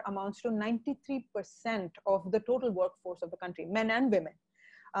sector amounts to 93% of the total workforce of the country, men and women.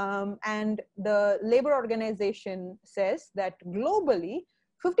 And the labor organization says that globally,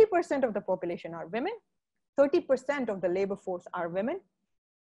 50% of the population are women, 30% of the labor force are women.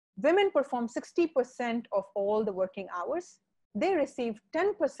 Women perform 60% of all the working hours. They receive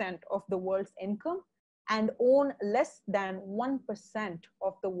 10% of the world's income and own less than 1%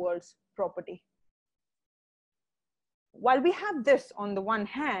 of the world's property. While we have this on the one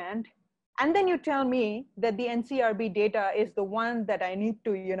hand, and then you tell me that the NCRB data is the one that I need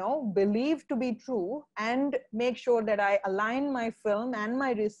to, you know, believe to be true and make sure that I align my film and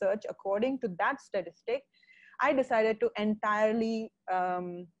my research according to that statistic, I decided to entirely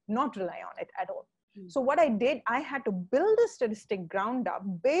not rely on it at all. So what I did, I had to build a statistic ground up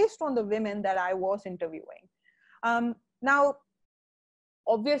based on the women that I was interviewing. Now,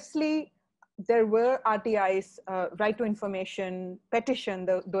 obviously, there were RTI's right to information petition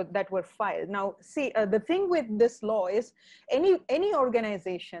that were filed. Now, see, the thing with this law is any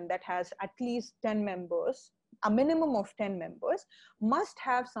organization that has at least 10 members, a minimum of 10 members, must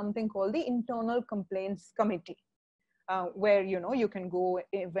have something called the Internal Complaints Committee, where, you know, you can go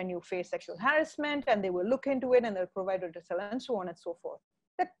when you face sexual harassment and they will look into it and they'll provide redressal and so on and so forth.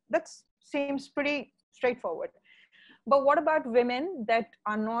 That seems pretty straightforward. But what about women that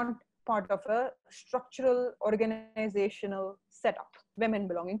are not part of a structural organizational setup, women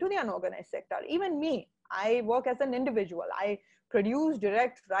belonging to the unorganized sector? Even me, I work as an individual. I produce,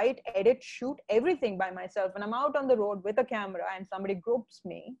 direct, write, edit, shoot everything by myself. And I'm out on the road with a camera and somebody gropes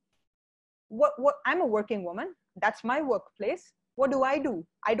me. I'm a working woman. That's my workplace. What do?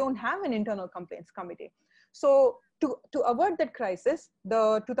 I don't have an internal complaints committee. So to avert that crisis,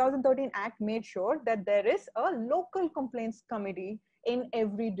 the 2013 Act made sure that there is a local complaints committee in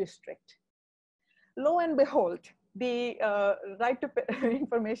every district. Lo and behold, the right to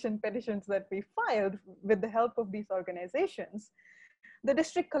information petitions that we filed with the help of these organizations, the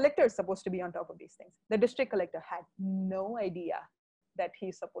district collector is supposed to be on top of these things. The district collector had no idea that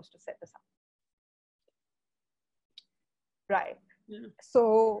he's supposed to set this up. Right. Yeah.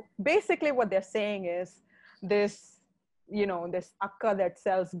 So basically what they're saying is this, you know, this akka that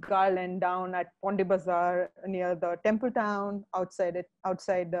sells garland down at Pondi Bazaar near the temple town, outside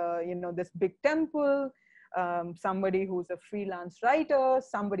you know, this big temple, somebody who's a freelance writer,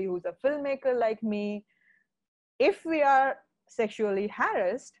 somebody who's a filmmaker like me. If we are sexually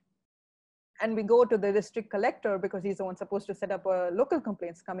harassed and we go to the district collector because he's the one supposed to set up a local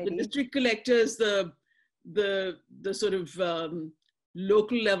complaints The committee. district collector is the sort of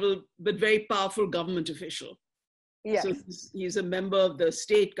local level, but very powerful government official. Yes. So he's a member of the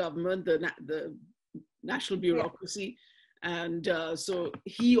state government, the national bureaucracy. Yeah. And so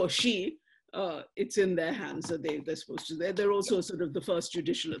he or she, it's in their hands that they're supposed to. They're also sort of the first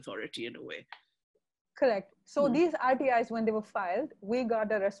judicial authority in a way. Correct. So these RTIs, when they were filed, we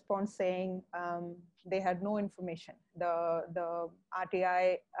got a response saying they had no information. The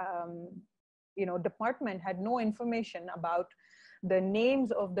RTI, department had no information about the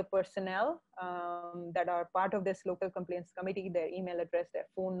names of the personnel that are part of this local complaints committee, their email address, their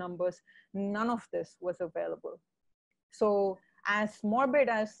phone numbers. None of this was available. So as morbid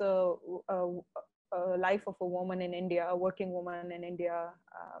as a life of a woman in India, a working woman in India,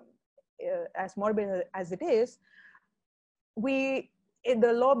 as morbid as it is,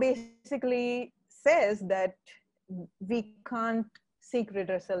 the law basically says that we can't seek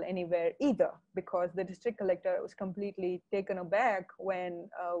redressal anywhere either, because the district collector was completely taken aback when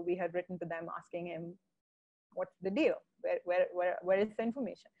we had written to them asking him, what's the deal? Where is the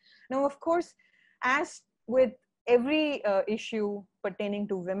information? Now, of course, as with every issue pertaining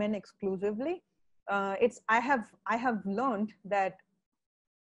to women exclusively, I have learned that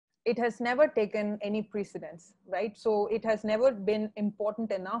it has never taken any precedence, right? So it has never been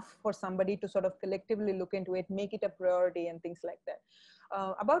important enough for somebody to sort of collectively look into it, make it a priority and things like that.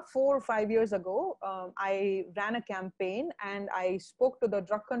 About 4 or 5 years ago, I ran a campaign and I spoke to the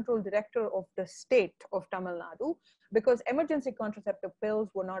drug control director of the state of Tamil Nadu because emergency contraceptive pills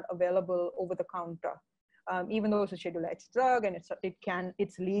were not available over the counter. Even though it's a Schedule H drug and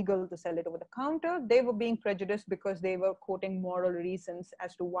it's legal to sell it over the counter, they were being prejudiced because they were quoting moral reasons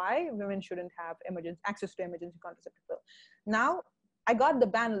as to why women shouldn't have access to emergency contraceptive pill. Now, I got the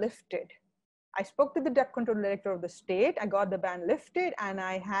ban lifted. I spoke to the drug control director of the state. I got the ban lifted, and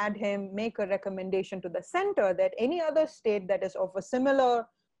I had him make a recommendation to the center that any other state that is of a similar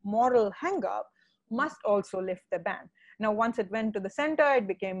moral hang-up must also lift the ban. Now, once it went to the center, it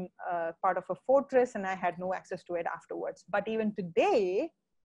became part of a fortress and I had no access to it afterwards. But even today,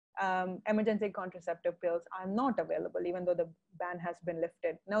 emergency contraceptive pills are not available, even though the ban has been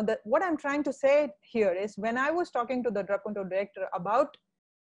lifted. Now, what I'm trying to say here is when I was talking to the drug control director about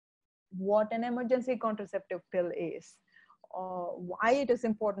what an emergency contraceptive pill is, why it is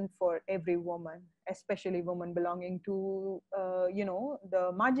important for every woman, especially women belonging to,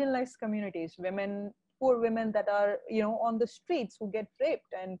 the marginalized communities, poor women that are, on the streets who get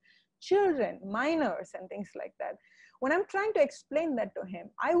raped, and children, minors, and things like that. When I'm trying to explain that to him,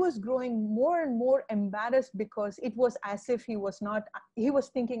 I was growing more and more embarrassed because it was as if he was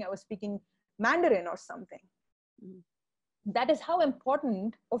thinking I was speaking Mandarin or something. That is how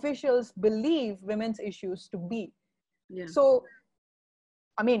important officials believe women's issues to be. Yeah. So,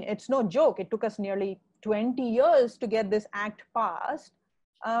 I mean, it's no joke. It took us nearly 20 years to get this act passed.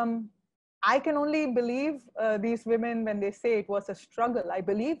 I can only believe these women when they say it was a struggle. I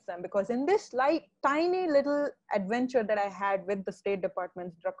believe them because in this tiny little adventure that I had with the State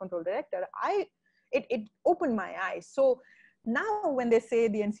Department's drug control director, it opened my eyes. So now when they say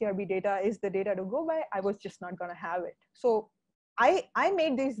the NCRB data is the data to go by, I was just not going to have it. So I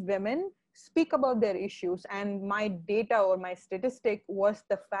made these women speak about their issues, and my data or my statistic was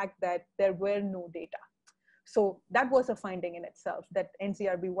the fact that there were no data. So that was a finding in itself, that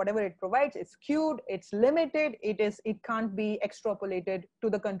NCRB, whatever it provides, it's skewed, it's limited, it can't be extrapolated to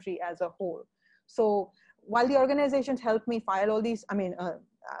the country as a whole. So while the organizations helped me file all these,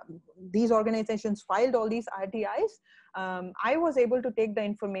 these organizations filed all these RTIs, I was able to take the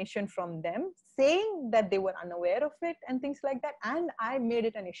information from them saying that they were unaware of it and things like that, and I made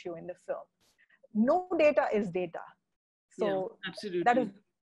it an issue in the film. No data is data. So yeah, absolutely.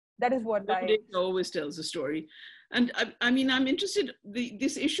 That is what data always tells a story. And I'm interested,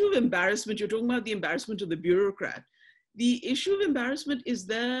 this issue of embarrassment, you're talking about the embarrassment of the bureaucrat. The issue of embarrassment is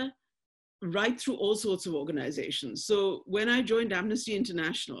there right through all sorts of organizations. So when I joined Amnesty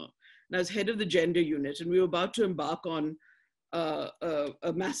International, and I was head of the gender unit, and we were about to embark on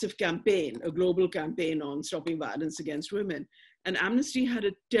a massive campaign, a global campaign on stopping violence against women. And Amnesty had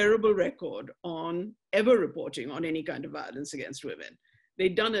a terrible record on ever reporting on any kind of violence against women.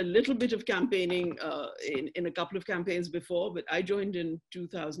 They'd done a little bit of campaigning in a couple of campaigns before, but I joined in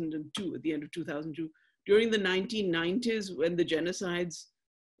 2002, at the end of 2002, during the 1990s when the genocides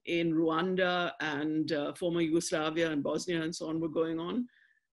in Rwanda and former Yugoslavia and Bosnia and so on were going on.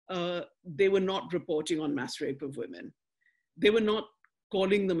 They were not reporting on mass rape of women. They were not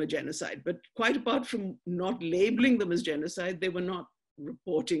calling them a genocide, but quite apart from not labeling them as genocide, they were not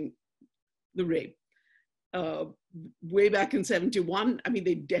reporting the rape. Uh, Way back in 71, I mean,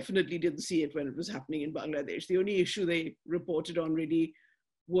 they definitely didn't see it when it was happening in Bangladesh. The only issue they reported on really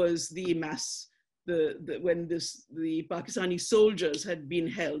was the mass, when the Pakistani soldiers had been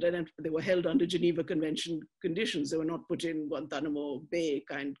held, and they were held under Geneva Convention conditions. They were not put in Guantanamo Bay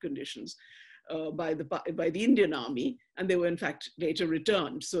kind conditions by the Indian army, and they were in fact later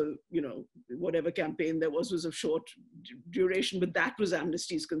returned. So, you know, whatever campaign there was of short duration, but that was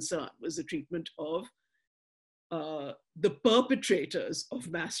Amnesty's concern, was the treatment of the perpetrators of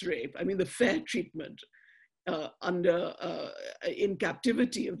mass rape. I mean, the fair treatment in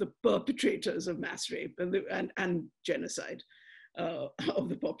captivity of the perpetrators of mass rape and genocide of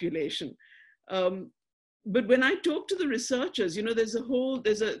the population. But when I talk to the researchers, you know, there's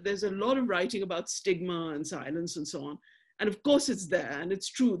a lot of writing about stigma and silence and so on. And of course it's there, and it's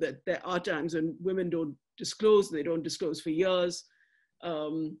true that there are times when women don't disclose, and they don't disclose for years.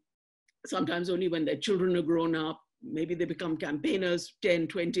 Sometimes only when their children are grown up. Maybe they become campaigners 10,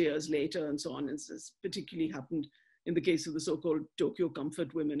 20 years later and so on. And this particularly happened in the case of the so-called Tokyo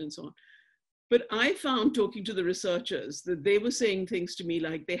Comfort women and so on. But I found, talking to the researchers, that they were saying things to me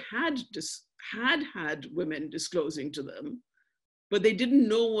like they had women disclosing to them, but they didn't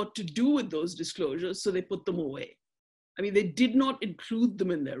know what to do with those disclosures, so they put them away. I mean, they did not include them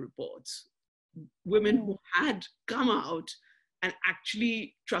in their reports. Women who had come out and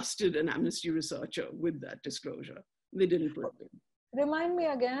actually trusted an Amnesty researcher with that disclosure. They didn't put it in. Remind me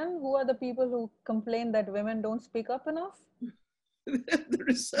again, who are the people who complain that women don't speak up enough? The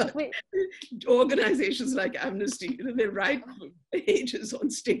research organizations like Amnesty, you know, they write for ages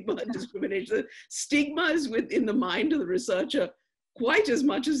on stigma and discrimination. Stigma is within the mind of the researcher quite as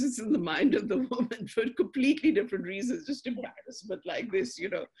much as it's in the mind of the woman, for completely different reasons. Just embarrassment like this, you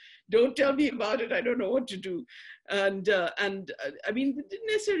know, don't tell me about it, I don't know what to do. And I mean, they didn't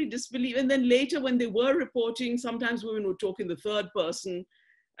necessarily disbelieve. And then later when they were reporting, sometimes women would talk in the third person,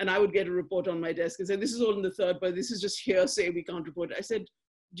 and I would get a report on my desk and say, this is all in the third person, this is just hearsay, we can't report it. I said,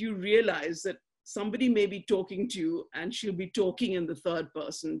 do you realize that somebody may be talking to you and she'll be talking in the third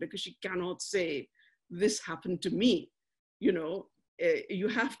person because she cannot say, this happened to me, you know? You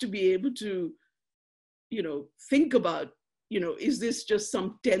have to be able to, you know, think about, you know, is this just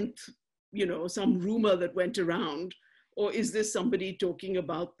some 10th, you know, some rumor that went around, or is this somebody talking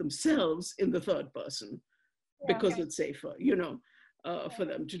about themselves in the third person because it's safer, you know, for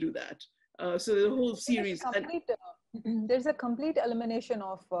them to do that. So the whole series. There's a complete elimination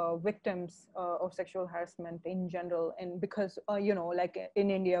of victims of sexual harassment in general, and because you know, like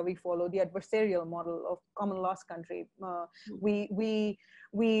in India, we follow the adversarial model of common law's country. We've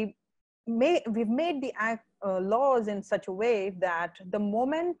made the laws in such a way that the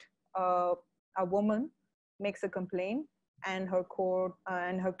moment a woman makes a complaint and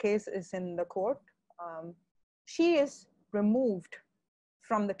her case is in the court, she is removed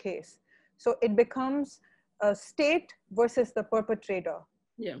from the case. So it becomes a state versus the perpetrator,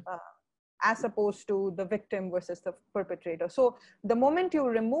 as opposed to the victim versus the perpetrator. So the moment you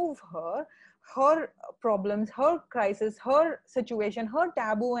remove her problems, her crisis, her situation, her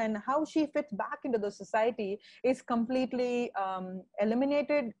taboo, and how she fits back into the society is completely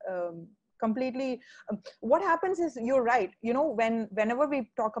eliminated. What happens is, you're right, you know, whenever we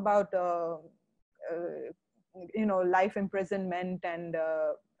talk about you know, life imprisonment and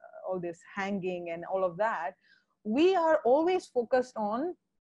all this hanging and all of that, we are always focused on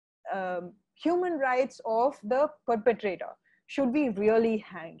human rights of the perpetrator. Should we really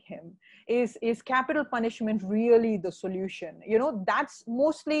hang him? Is capital punishment really the solution? You know, that's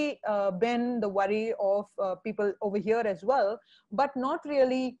mostly been the worry of people over here as well, but not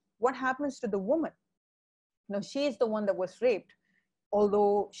really what happens to the woman. Now, she is the one that was raped.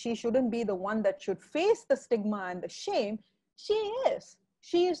 Although she shouldn't be the one that should face the stigma and the shame, she is.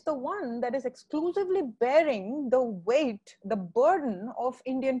 She is the one that is exclusively bearing the weight, the burden of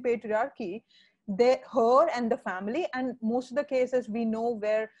Indian patriarchy, her and the family. And most of the cases we know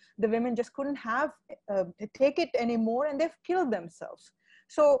where the women just couldn't take it anymore, and they've killed themselves.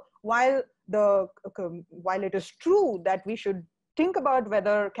 So while it is true that we should think about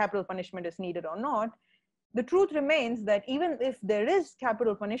whether capital punishment is needed or not, the truth remains that even if there is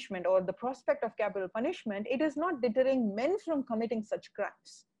capital punishment or the prospect of capital punishment, it is not deterring men from committing such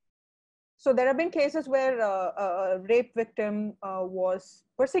crimes. So there have been cases where a rape victim was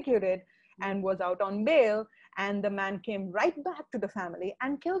persecuted and was out on bail, and the man came right back to the family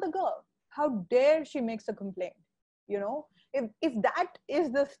and killed the girl. How dare she makes a complaint? You know, if that is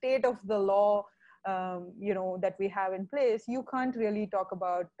the state of the law, you know, that we have in place, you can't really talk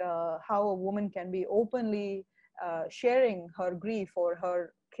about how a woman can be openly sharing her grief or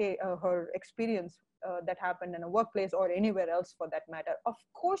her her experience that happened in a workplace or anywhere else for that matter, of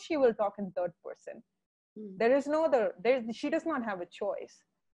course she will talk in third person. There is no other, she does not have a choice.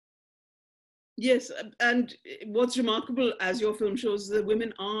 Yes, and what's remarkable, as your film shows, is that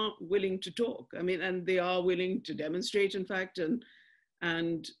women are willing to talk. I mean, and they are willing to demonstrate, in fact,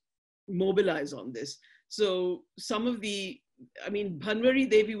 and mobilize on this. So some of the, I mean, Bhanwari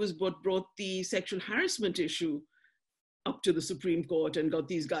Devi was what brought the sexual harassment issue up to the Supreme Court and got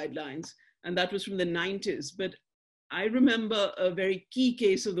these guidelines. And that was from the 90s. But I remember a very key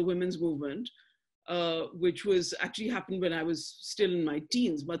case of the women's movement, which was actually happened when I was still in my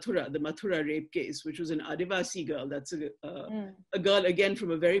teens, the Mathura rape case, which was an Adivasi girl. That's a girl, again,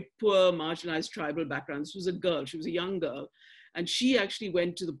 from a very poor, marginalized tribal background. This was a girl, she was a young girl. And she actually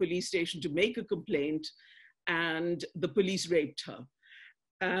went to the police station to make a complaint, and the police raped her.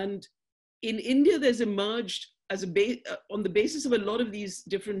 And in India, there's emerged as on the basis of a lot of these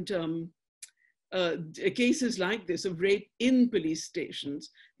different cases like this of rape in police stations,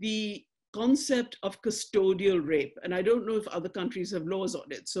 the concept of custodial rape. And I don't know if other countries have laws on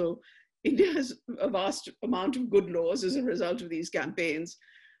it. So India has a vast amount of good laws as a result of these campaigns,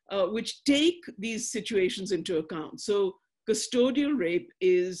 which take these situations into account. So custodial rape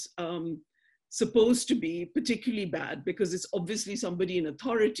is supposed to be particularly bad because it's obviously somebody in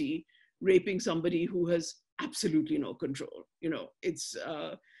authority raping somebody who has absolutely no control. You know, it's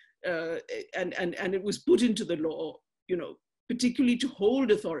and it was put into the law, you know, particularly to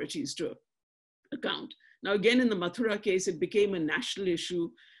hold authorities to account. Now, again, in the Mathura case, it became a national issue.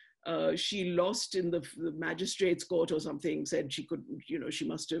 She lost in the magistrate's court or something, said she couldn't, you know, she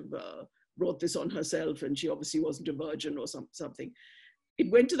must have brought this on herself, and she obviously wasn't a virgin or something. It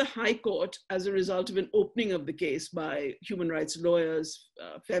went to the High Court as a result of an opening of the case by human rights lawyers,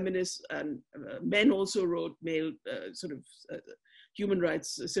 feminists, and men also wrote, male human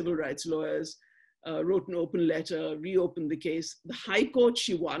rights, civil rights lawyers, wrote an open letter, reopened the case. The High Court,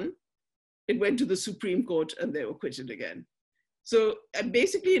 she won. It went to the Supreme Court and they were acquitted again. So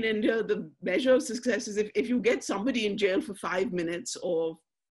basically in India, the measure of success is if you get somebody in jail for 5 minutes or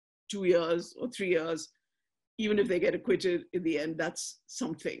 2 years or 3 years, even if they get acquitted in the end, that's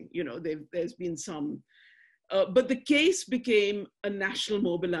something, you know, there's been some. But the case became a national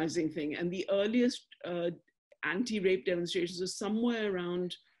mobilizing thing. And the earliest anti-rape demonstrations was somewhere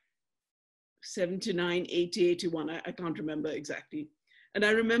around 79, 80, 81, I can't remember exactly. And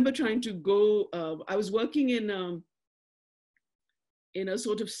I remember trying to go, I was working in a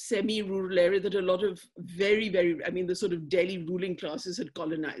sort of semi-rural area that a lot of the sort of Delhi ruling classes had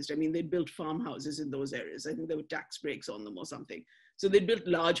colonized. I mean, they'd built farmhouses in those areas. I think there were tax breaks on them or something. So they built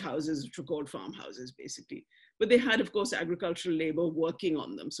large houses, which were called farmhouses, basically. But they had, of course, agricultural labor working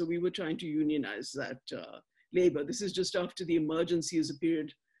on them. So we were trying to unionize that labor. This is just after the emergency as a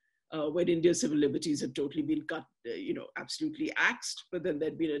period when India's civil liberties had totally been cut, you know, absolutely axed, but then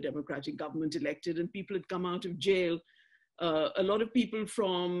there'd been a democratic government elected and people had come out of jail. A lot of people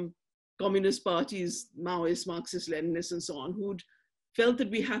from communist parties, Maoists, Marxists, Leninists, and so on, who'd felt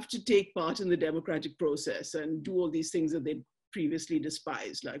that we have to take part in the democratic process and do all these things that they'd previously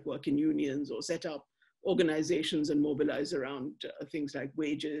despised, like work in unions or set up organizations and mobilize around things like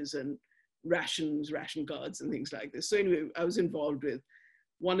wages and ration cards and things like this. So anyway, I was involved with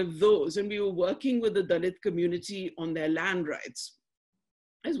one of those, and we were working with the Dalit community on their land rights,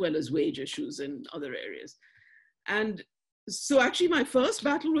 as well as wage issues in other areas. And so actually my first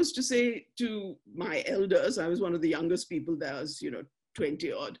battle was to say to my elders, I was one of the youngest people there, I was, you know,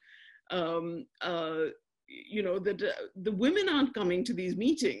 20 odd, you know, that the women aren't coming to these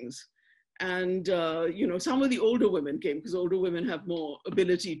meetings. And, you know, some of the older women came because older women have more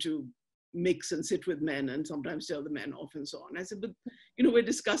ability to mix and sit with men and sometimes tell the men off and so on. I said, but, you know, we're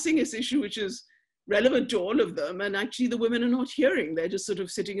discussing this issue, which is relevant to all of them. And actually the women are not hearing. They're just sort of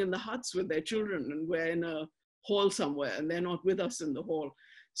sitting in the huts with their children, and we're in a hall somewhere and they're not with us in the hall.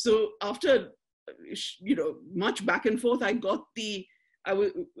 So after, you know, much back and forth, they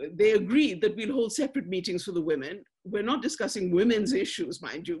agreed that we'll hold separate meetings for the women. We're not discussing women's issues,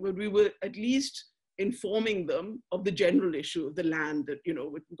 mind you, but we were at least informing them of the general issue of the land, that, you know,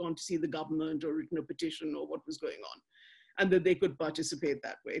 we'd gone to see the government or written a petition or what was going on, and that they could participate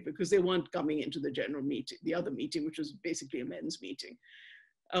that way because they weren't coming into the general meeting, the other meeting, which was basically a men's meeting.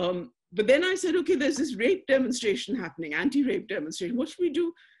 But then I said, okay, there's this rape demonstration happening, anti-rape demonstration. What should we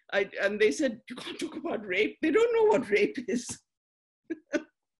do? And they said, you can't talk about rape. They don't know what rape is.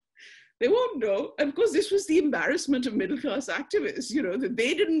 They won't know. And of course, this was the embarrassment of middle-class activists, you know, that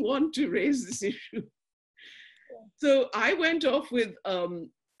they didn't want to raise this issue. Yeah. So I went off with,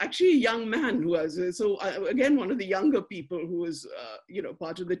 actually a young man who was, again, one of the younger people who was,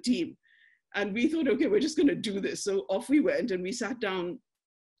 part of the team. And we thought, okay, we're just going to do this. So off we went, and we sat down,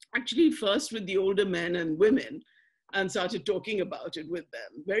 actually first with the older men and women, and started talking about it with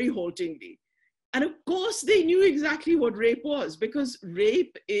them, very haltingly. And of course, they knew exactly what rape was, because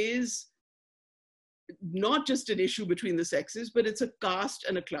rape is not just an issue between the sexes, but it's a caste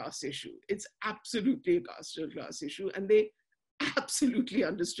and a class issue. It's absolutely a caste and a class issue. And they absolutely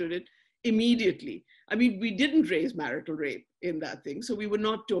understood it immediately. I mean, we didn't raise marital rape in that thing. So we were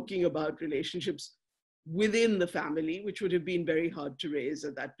not talking about relationships within the family, which would have been very hard to raise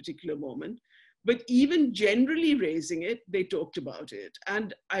at that particular moment. But even generally raising it, they talked about it.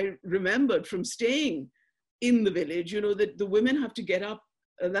 And I remembered from staying in the village, that the women have to get up.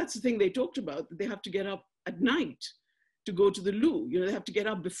 That's the thing they talked about. They have to get up at night to go to the loo. They have to get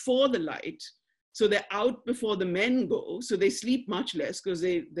up before the light. So they're out before the men go. So they sleep much less because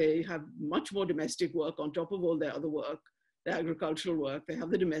they have much more domestic work on top of all their other work, the agricultural work. They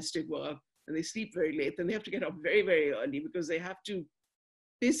have the domestic work, and they sleep very late. Then they have to get up very, very early because they have to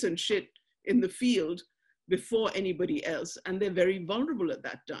piss and shit in the field before anybody else. And they're very vulnerable at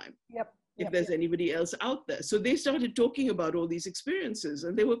that time. If there's anybody else out there. So they started talking about all these experiences,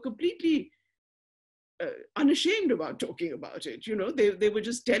 and they were completely unashamed about talking about it. They were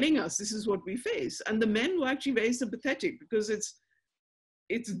just telling us, this is what we face. And the men were actually very sympathetic, because it's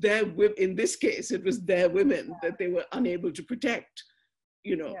their, in this case, it was their women that they were unable to protect,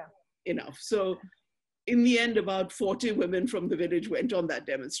 enough. So in the end, about 40 women from the village went on that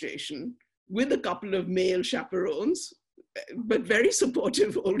demonstration with a couple of male chaperones, but very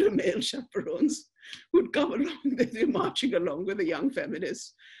supportive older male chaperones who'd come along. They were marching along with the young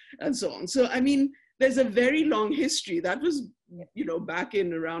feminists and so on. So, I mean, there's a very long history. That was, back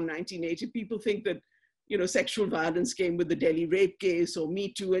in around 1980. People think that, sexual violence came with the Delhi rape case or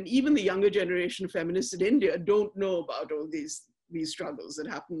Me Too. And even the younger generation of feminists in India don't know about all these struggles that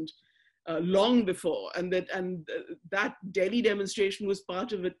happened long before. And that Delhi demonstration was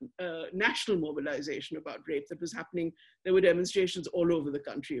part of a national mobilization about rape that was happening. There were demonstrations all over the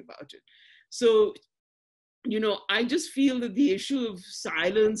country about it. So, I just feel that the issue of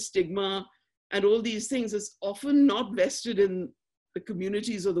silence, stigma, and all these things is often not vested in the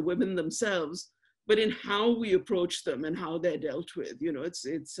communities or the women themselves, but in how we approach them and how they're dealt with.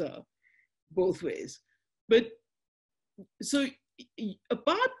 It's both ways. But so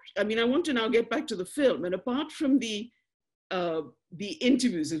I want to now get back to the film, and apart from the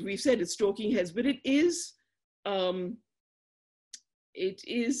interviews, as we've said, it's talking heads, but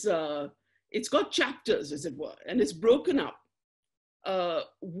it's got chapters, as it were, and it's broken up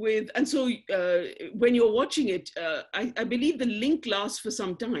and so when you're watching it, I believe the link lasts for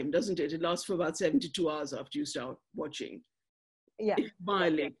some time, doesn't it? It lasts for about 72 hours after you start watching. Yeah. By a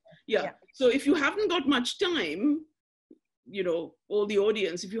link. Yeah. So if you haven't got much time, all the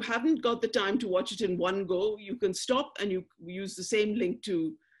audience, if you haven't got the time to watch it in one go, you can stop and you use the same link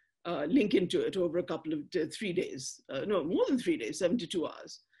to link into it over a couple of 3 days. No, more than 3 days, 72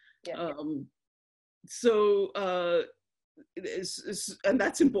 hours. And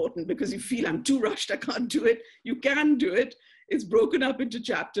that's important, because you feel I'm too rushed, I can't do it. You can do it. It's broken up into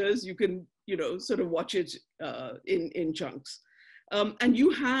chapters. You can, sort of watch it in chunks. And you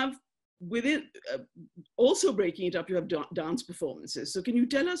have within, also breaking it up, you have dance performances. So can you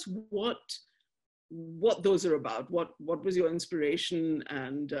tell us what those are about? What was your inspiration,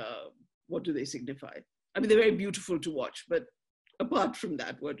 and what do they signify? I mean, they're very beautiful to watch, but apart from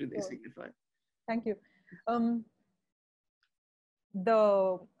that, what do they signify? Thank you.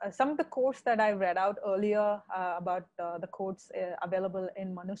 Some of the quotes that I read out earlier about the quotes available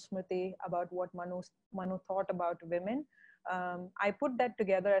in Manusmriti about what Manu thought about women, I put that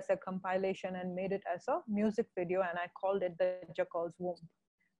together as a compilation and made it as a music video, and I called it The Jackal's Womb,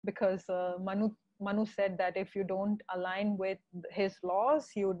 because Manu said that if you don't align with his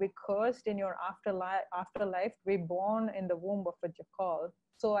laws, you would be cursed in your afterlife to be born in the womb of a jackal.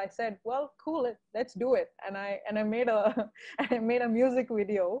 So I said, well, cool, let's do it. And I made a music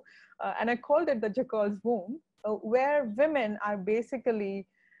video, and I called it The Jackal's Womb, where women are basically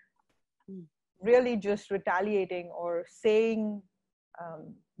really just retaliating or saying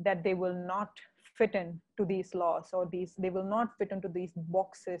that they will not fit into these laws, or they will not fit into these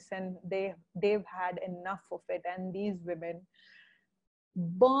boxes, and they've had enough of it. And these women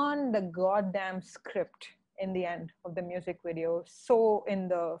burn the goddamn script in the end of the music video, so in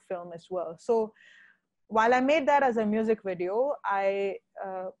the film as well. So while I made that as a music video,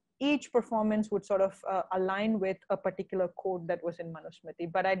 each performance would sort of align with a particular quote that was in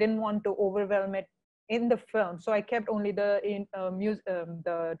Manusmriti, but I didn't want to overwhelm it in the film. So I kept only the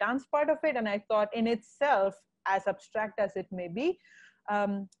dance part of it, and I thought in itself, as abstract as it may be,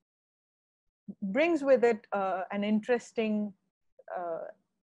 um, brings with it an interesting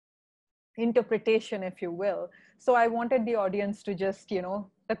interpretation, if you will. So I wanted the audience to just,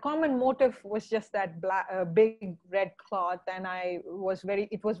 the common motive was just that big red cloth, and it was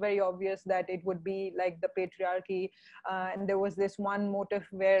very obvious that it would be like the patriarchy. And there was this one motive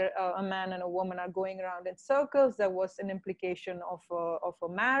where a man and a woman are going around in circles. There was an implication of a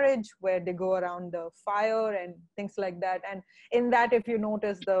marriage where they go around the fire and things like that. And in that, if you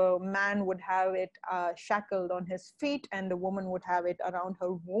notice, the man would have it shackled on his feet, and the woman would have it around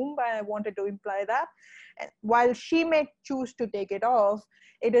her womb. I wanted to imply that. And while she may choose to take it off,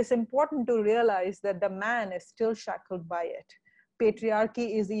 it is important to realize that the man is still shackled by it.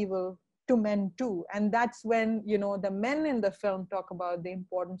 Patriarchy is evil to men too. And that's when, the men in the film talk about the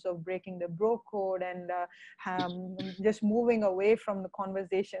importance of breaking the bro code and just moving away from the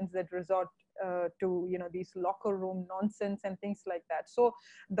conversations that resort to, these locker room nonsense and things like that. So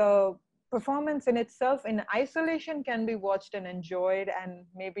the performance in itself in isolation can be watched and enjoyed, and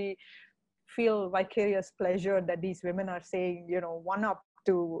maybe feel vicarious pleasure that these women are saying, one up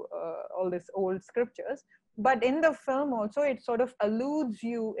to all these old scriptures. But in the film also, it sort of alludes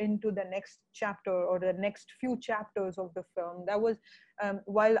you into the next chapter or the next few chapters of the film. That was,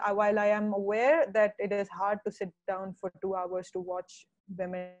 while I am aware that it is hard to sit down for 2 hours to watch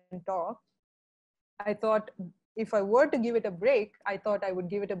women talk, I thought if I were to give it a break, I thought I would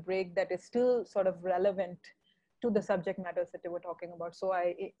give it a break that is still sort of relevant to the subject matters that they were talking about. So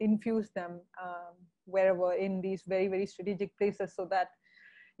I infused them wherever in these very, very strategic places, so that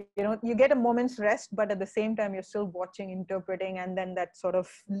you get a moment's rest, but at the same time you're still watching, interpreting, and then that sort of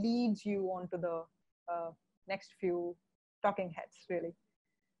leads you onto the next few talking heads, really.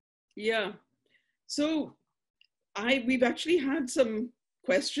 Yeah. So we've actually had some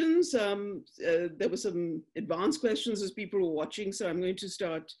questions. There were some advanced questions as people were watching, so I'm going to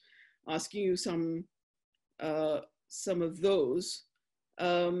start asking you some of those.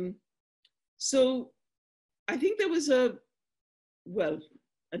 So I think there was a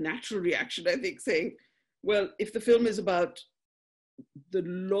natural reaction, I think, saying, well, if the film is about the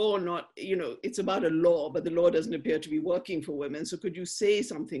law, not, it's about a law, but the law doesn't appear to be working for women. So could you say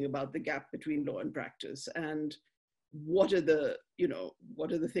something about the gap between law and practice, and what are the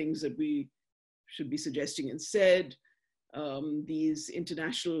things that we should be suggesting instead? These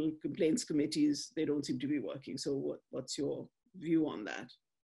international complaints committees, they don't seem to be working. So what's your view on that?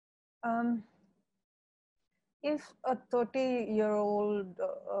 If a 30-year-old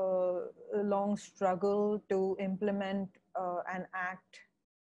long struggle to implement an act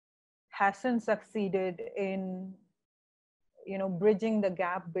hasn't succeeded in, bridging the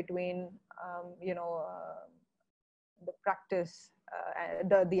gap between, the practice,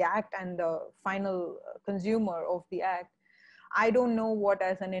 the act and the final consumer of the act, I don't know what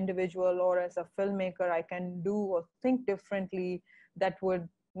as an individual or as a filmmaker I can do or think differently that would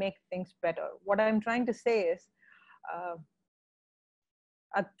make things better. What I'm trying to say is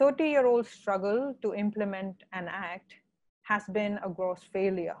a 30-year-old struggle to implement an act has been a gross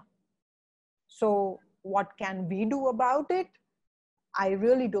failure. So what can we do about it? I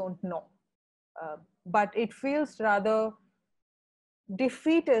really don't know. But it feels rather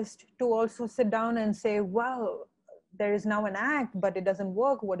defeatist to also sit down and say, well, there is now an act, but it doesn't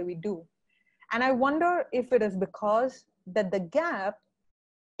work. What do we do? And I wonder if it is because that the gap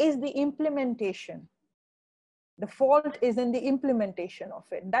is the implementation. The fault is in the implementation of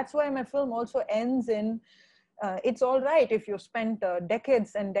it. That's why my film also ends in, it's all right if you spent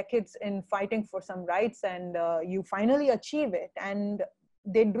decades and decades in fighting for some rights and you finally achieve it, and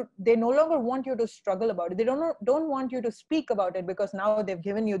they no longer want you to struggle about it. They don't want you to speak about it because now they've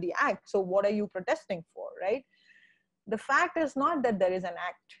given you the act. So what are you protesting for, right? The fact is not that there is an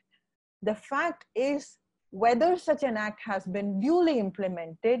act. The fact is whether such an act has been duly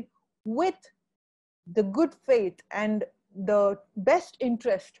implemented with the good faith and the best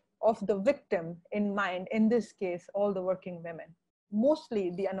interest of the victim in mind, in this case, all the working women,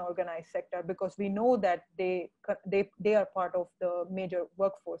 mostly the unorganized sector, because we know that they are part of the major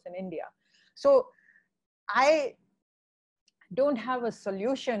workforce in India. So I don't have a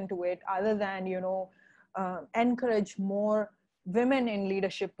solution to it other than, encourage more women in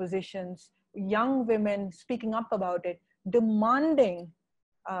leadership positions, young women speaking up about it, demanding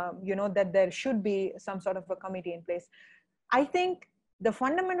that there should be some sort of a committee in place. I think the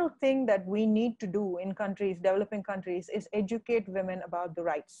fundamental thing that we need to do in countries, developing countries, is educate women about the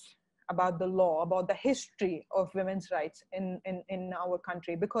rights, about the law, about the history of women's rights in our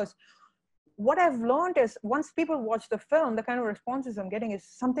country. Because what I've learned is once people watch the film, the kind of responses I'm getting is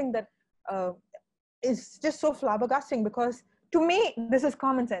something that is just so flabbergasting, because to me, this is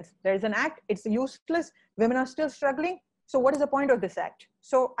common sense. There is an act, it's useless, women are still struggling. So what is the point of this act?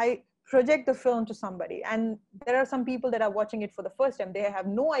 So I project the film to somebody, and there are some people that are watching it for the first time. They have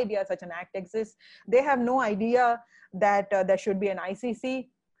no idea such an act exists. They have no idea that there should be an ICC.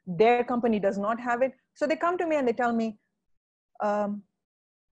 Their company does not have it. So they come to me and they tell me,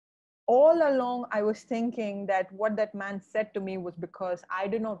 all along I was thinking that what that man said to me was because I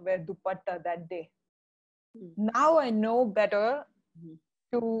did not wear dupatta that day. Now I know better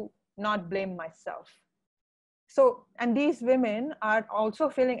to not blame myself. So, and these women are also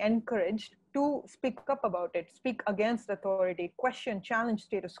feeling encouraged to speak up about it, speak against authority, question, challenge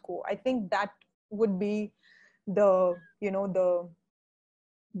status quo. I think that would be the, the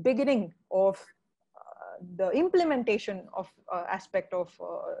beginning of the implementation of aspect of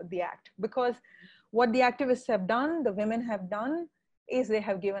the act. Because what the activists have done, the women have done, is they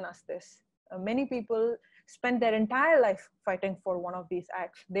have given us this. Many people spent their entire life fighting for one of these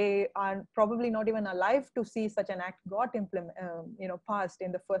acts. They are probably not even alive to see such an act got passed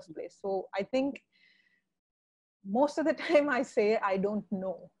in the first place. So I think most of the time I say I don't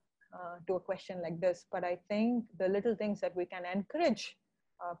know to a question like this, but I think the little things that we can encourage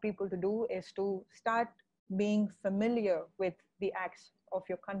people to do is to start being familiar with the acts of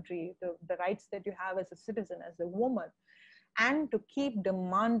your country, the rights that you have as a citizen, as a woman, and to keep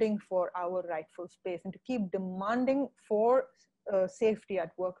demanding for our rightful space, and to keep demanding for safety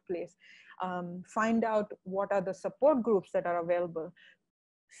at workplace. Find out what are the support groups that are available.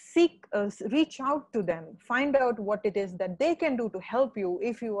 Reach out to them, find out what it is that they can do to help you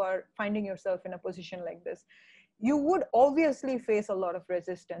if you are finding yourself in a position like this. You would obviously face a lot of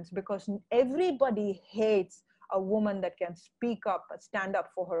resistance, because everybody hates a woman that can speak up, stand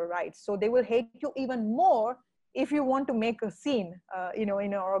up for her rights. So they will hate you even more if you want to make a scene, in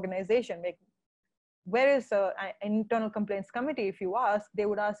our organization. Where is an internal complaints committee? If you ask, they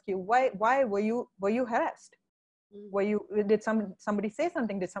would ask you, why were you harassed? Did somebody say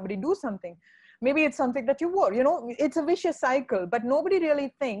something? Did somebody do something? Maybe it's something that you wore. It's a vicious cycle, but nobody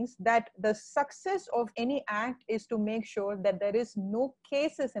really thinks that the success of any act is to make sure that there is no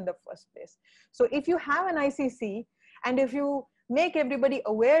cases in the first place. So if you have an ICC, and if you make everybody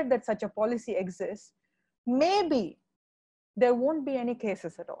aware that such a policy exists, maybe there won't be any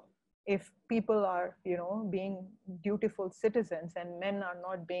cases at all. If people are, being dutiful citizens and men are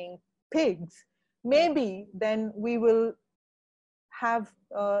not being pigs, maybe then we will have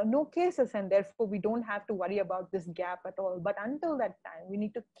no cases, and therefore we don't have to worry about this gap at all. But until that time, we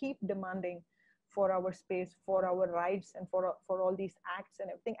need to keep demanding for our space, for our rights, and for all these acts and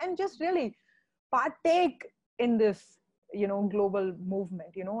everything, and just really partake in this global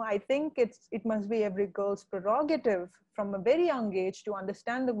movement. I think it must be every girl's prerogative from a very young age to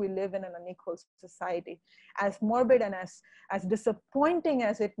understand that we live in an unequal society. As morbid and as disappointing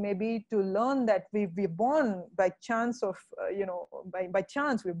as it may be to learn that we're born by chance of by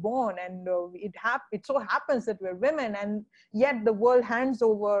chance we're born, and it so happens that we're women, and yet the world hands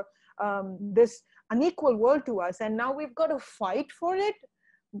over this unequal world to us, and now we've got to fight for it.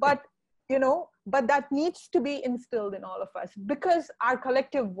 But but that needs to be instilled in all of us, because our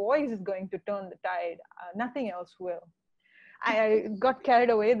collective voice is going to turn the tide. Nothing else will. I got carried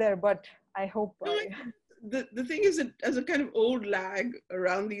away there, but I hope. The thing is that as a kind of old lag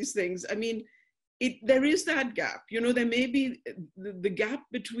around these things, I mean, there is that gap. There may be the gap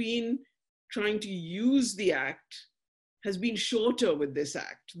between trying to use the act has been shorter with this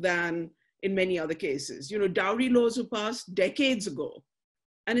act than in many other cases. Dowry laws were passed decades ago.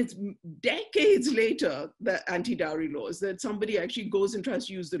 And it's decades later, the anti-dowry laws, that somebody actually goes and tries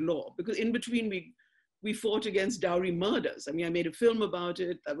to use the law. Because in between, we fought against dowry murders. I mean, I made a film about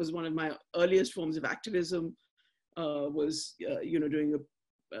it. That was one of my earliest forms of activism, doing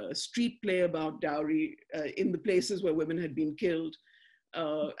a street play about dowry in the places where women had been killed.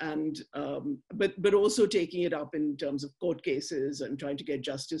 But also taking it up in terms of court cases and trying to get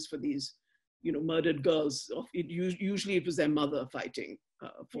justice for these, murdered girls. Usually it was their mother fighting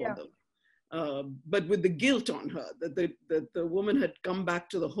for them. But with the guilt on her, that the woman had come back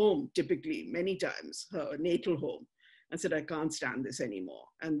to the home, typically many times, her natal home, and said, I can't stand this anymore.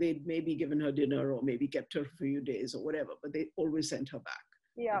 And they'd maybe given her dinner or maybe kept her for a few days or whatever, but they always sent her back.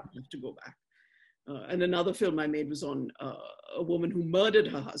 Yeah. Have to go back. And another film I made was on a woman who murdered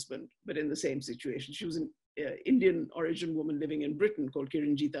her husband, but in the same situation. She was an Indian origin woman living in Britain called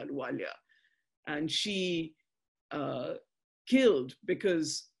Kiranjita Luwalia. And she killed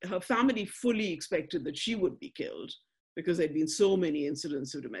because her family fully expected that she would be killed. because there'd been so many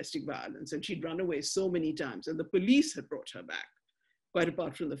incidents of domestic violence, and she'd run away so many times, and the police had brought her back, quite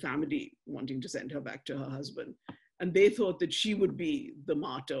apart from the family wanting to send her back to her husband. And they thought that she would be the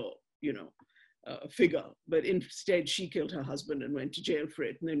martyr, figure. But instead, she killed her husband and went to jail for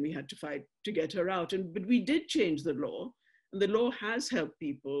it. And then we had to fight to get her out. But we did change the law. And the law has helped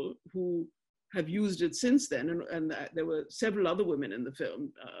people who have used it since then. And there were several other women in the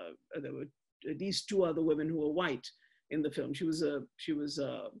film. There were at least 2 other women who were white in the film. She was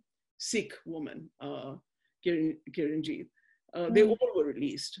a Sikh woman, Kiranjeet. They all were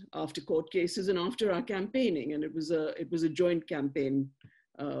released after court cases and after our campaigning, and it was a joint campaign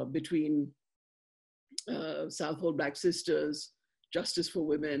between Southall Black Sisters, Justice for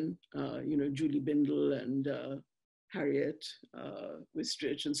Women, Julie Bindle and Harriet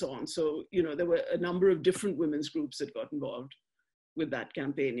Wistrich, and so on. So there were a number of different women's groups that got involved with that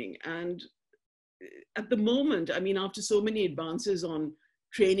campaigning. And at the moment, I mean, after so many advances on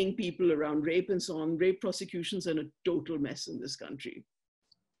training people around rape and so on, rape prosecutions are a total mess in this country.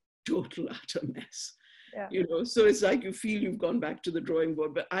 Total, utter mess. Yeah. So it's like you feel you've gone back to the drawing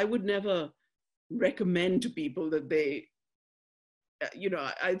board. But I would never recommend to people that they,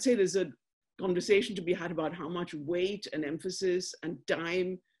 I'd say there's a conversation to be had about how much weight and emphasis and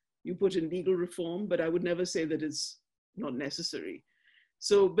time you put in legal reform, but I would never say that it's not necessary.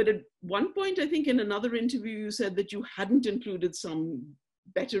 So, but at one point, I think in another interview, you said that you hadn't included some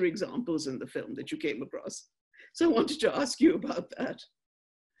better examples in the film that you came across. So I wanted to ask you about that.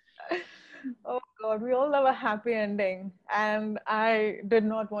 Oh God, we all love a happy ending. And I did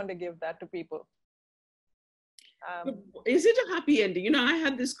not want to give that to people. Is it a happy ending? I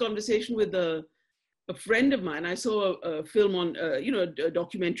had this conversation with a friend of mine. I saw a film on, a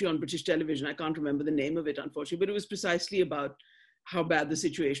documentary on British television. I can't remember the name of it, unfortunately, but it was precisely about how bad the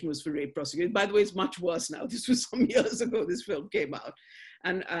situation was for rape prosecutors. By the way, it's much worse now. This was some years ago, this film came out,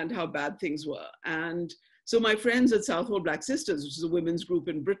 and how bad things were. And so my friends at Southall Black Sisters, which is a women's group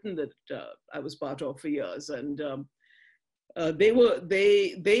in Britain that I was part of for years, and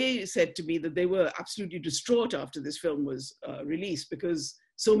they said to me that they were absolutely distraught after this film was released, because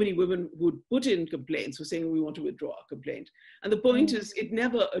so many women who'd put in complaints were saying, we want to withdraw our complaint. And the point is, it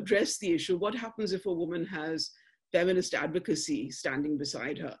never addressed the issue. What happens if a woman has feminist advocacy standing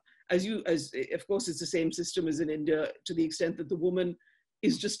beside her? As of course, it's the same system as in India, to the extent that the woman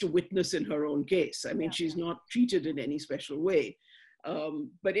is just a witness in her own case. I mean, she's not treated in any special way.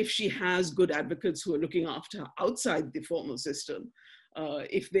 But if she has good advocates who are looking after her outside the formal system,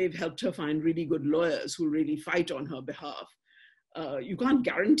 if they've helped her find really good lawyers who really fight on her behalf, you can't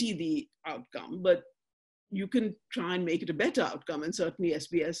guarantee the outcome, but you can try and make it a better outcome. And certainly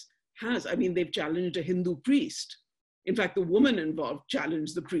SBS has. I mean, they've challenged a Hindu priest. In fact, the woman involved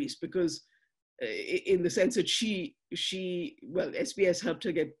challenged the priest, because in the sense that SBS helped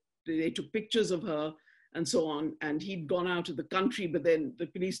her they took pictures of her and so on, and he'd gone out of the country, but then the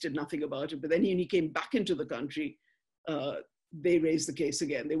police did nothing about it. But then when he came back into the country, they raised the case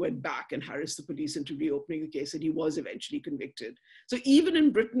again. They went back and harassed the police into reopening the case, and he was eventually convicted. So even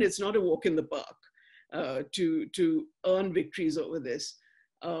in Britain, it's not a walk in the park to earn victories over this.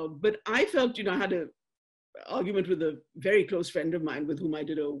 But I felt, I had an argument with a very close friend of mine with whom I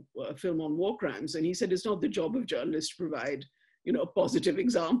did a film on war crimes. And he said, it's not the job of journalists to provide, a positive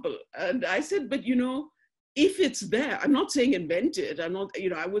example. And I said, but, if it's there, I'm not saying invent it. I'm not,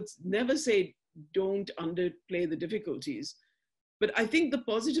 I would never say don't underplay the difficulties. But I think the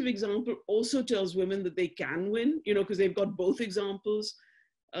positive example also tells women that they can win, because they've got both examples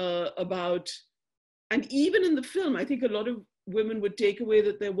about, and even in the film, I think a lot of women would take away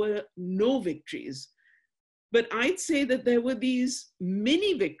that there were no victories. But I'd say that there were these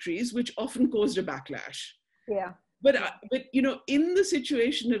mini victories, which often caused a backlash. Yeah. But in the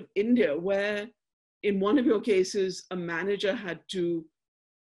situation of India, where in one of your cases, a manager had to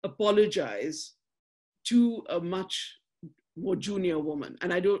apologize to a much more junior woman,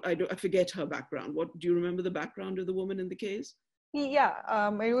 and I forget her background. What do you remember the background of the woman in the case? Yeah,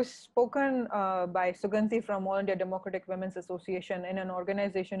 it was spoken by Suganthi from All India Democratic Women's Association in an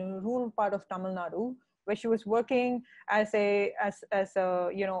organization in a rural part of Tamil Nadu, where she was working as a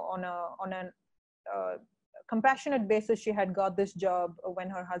on a compassionate basis. She had got this job when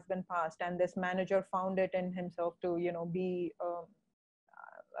her husband passed, and this manager found it in himself to be a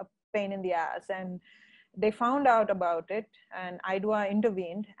pain in the ass, and they found out about it, and IDWA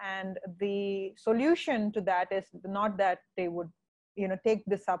intervened. And the solution to that is not that they would take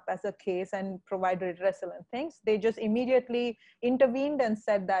this up as a case and provide redressal and things. They just immediately intervened and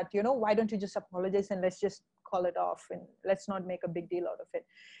said that, why don't you just apologize and let's just call it off and let's not make a big deal out of it.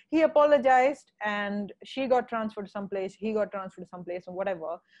 He apologized and she got transferred someplace, he got transferred someplace or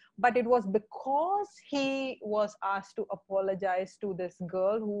whatever. But it was because he was asked to apologize to this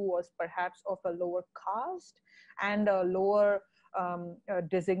girl who was perhaps of a lower caste and a lower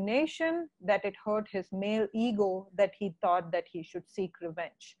designation, that it hurt his male ego, that he thought that he should seek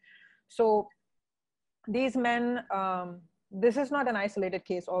revenge. So these men, this is not an isolated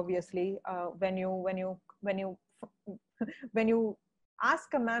case, obviously. When you when you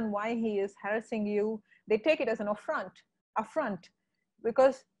ask a man why he is harassing you, they take it as an affront,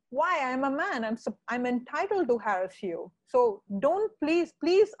 because why? I'm a man. I'm entitled to harass you. So don't please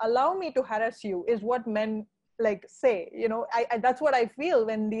allow me to harass you, is what men like say. You know, I that's what I feel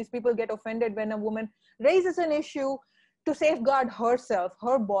when these people get offended when a woman raises an issue to safeguard herself,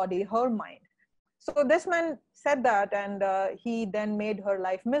 her body, her mind. So this man said that, and he then made her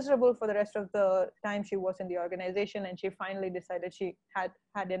life miserable for the rest of the time she was in the organization, and she finally decided she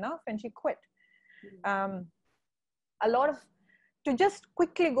had enough and she quit. A lot of, to just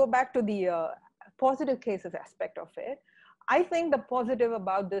quickly go back to the positive cases aspect of it, I think the positive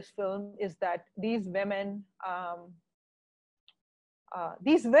about this film is that these women are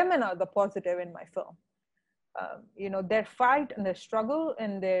the positive in my film. You know, their fight and their struggle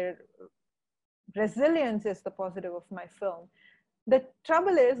and their resilience is the positive of my film. The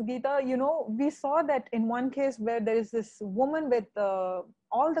trouble is, Gita, you know, we saw that in one case where there is this woman with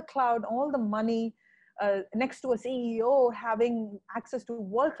all the clout, all the money, next to a CEO, having access to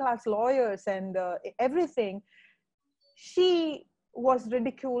world-class lawyers and everything. She was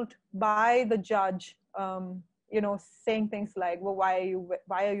ridiculed by the judge, you know, saying things like, well, why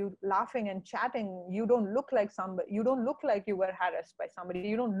are you laughing and chatting? You don't look like somebody, you don't look like you were harassed by somebody,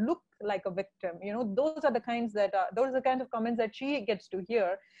 you don't look like a victim. You know, those are the kinds of comments that she gets to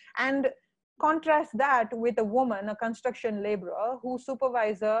hear. And contrast that with a woman, a construction laborer, whose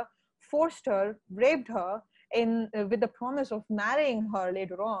supervisor forced her, raped her with the promise of marrying her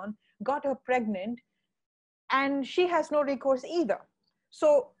later on, got her pregnant, and she has no recourse either.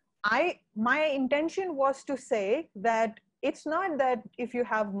 So my intention was to say that it's not that if you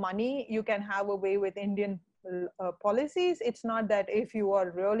have money, you can have a way with Indian policies. It's not that if you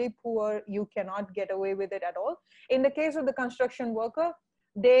are really poor, you cannot get away with it at all. In the case of the construction worker,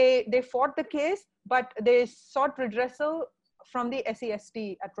 they fought the case, but they sought redressal from the SEST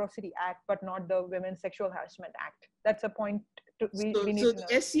Atrocity Act, but not the Women's Sexual Harassment Act. That's a point we need to know.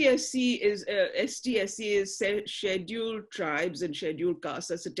 SCSC is, STSC is scheduled tribes and scheduled castes.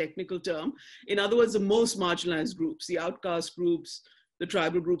 That's a technical term. In other words, the most marginalized groups, the outcast groups, the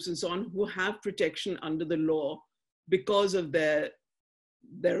tribal groups and so on, who have protection under the law because of their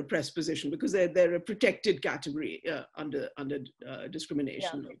oppressed position, because they're a protected category under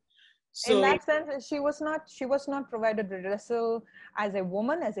discrimination. Yeah. So, in that sense, she was not provided redressal as a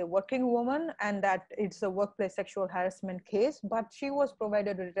woman, as a working woman, and that it's a workplace sexual harassment case, but she was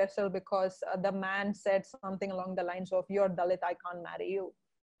provided redressal because the man said something along the lines of, "You're Dalit, I can't marry you."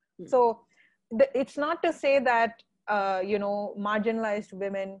 So it's not to say that you know, marginalized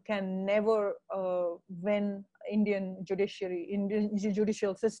women can never win Indian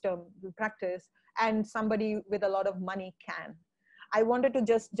judicial system practice, and somebody with a lot of money can. I wanted to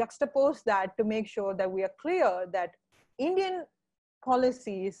just juxtapose that to make sure that we are clear that Indian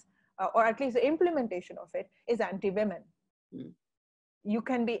policies, or at least the implementation of it, is anti-women. You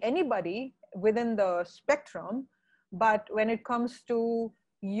can be anybody within the spectrum, but when it comes to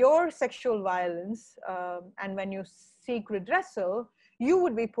your sexual violence, and when you seek redressal, you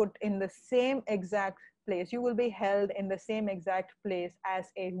would be put in the same exact place. You will be held in the same exact place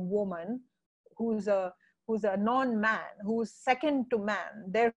as a woman who's a non-man, who's second to man,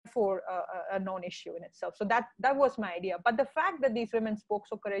 therefore a non-issue in itself. So that was my idea. But the fact that these women spoke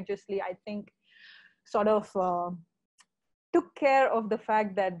so courageously, I think, sort of took care of the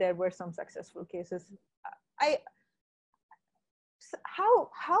fact that there were some successful cases. How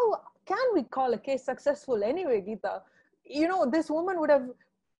can we call a case successful anyway, Gita? You know, this woman would have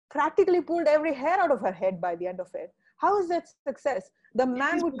practically pulled every hair out of her head by the end of it. How is that success? The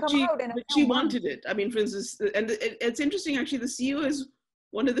man would come out and she wanted it. I mean, for instance, and it's interesting actually, the CEO is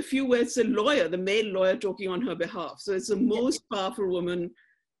one of the few where it's a lawyer, the male lawyer, talking on her behalf. So it's the most powerful woman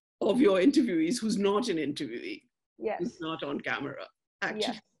of your interviewees who's not an interviewee. Yes. Who's not on camera,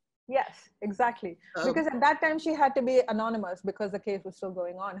 actually. Yes, exactly. Because at that time she had to be anonymous because the case was still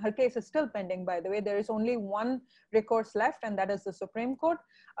going on. Her case is still pending, by the way. There is only one recourse left, and that is the Supreme Court.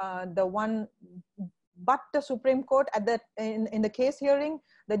 But the Supreme Court in the case hearing,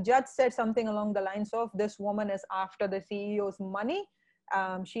 the judge said something along the lines of, this woman is after the CEO's money,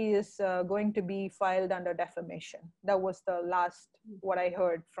 she is going to be filed under defamation. That was the last what I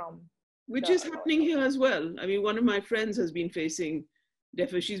heard from. Which is happening here as well. I mean, one of my friends has been facing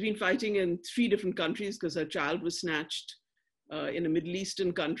she's been fighting in 3 different countries because her child was snatched in a Middle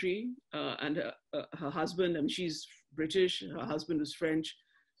Eastern country, and her husband, I mean, she's British, her husband was French,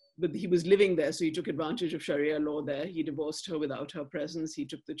 but he was living there, so he took advantage of Sharia law there. He divorced her without her presence. He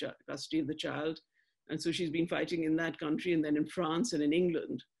took the custody of the child. And so she's been fighting in that country, and then in France and in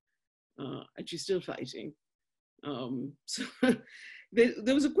England, and she's still fighting. So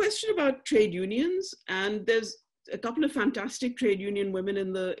there was a question about trade unions, and there's a couple of fantastic trade union women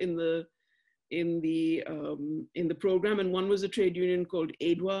in the program, and one was a trade union called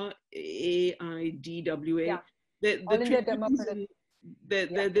AIDWA, AIDWA. Yeah.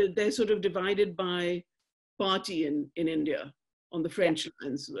 They're sort of divided by party in India on the French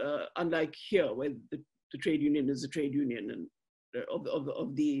lines, unlike here where the trade union is a trade union and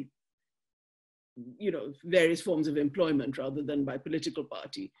of the various forms of employment rather than by political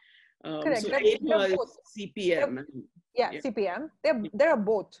party. Correct. So They're both. CPM. CPM. There are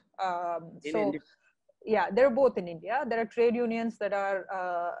both. India. Yeah, they're both in India. There are trade unions that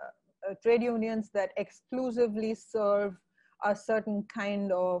are trade unions that exclusively serve a certain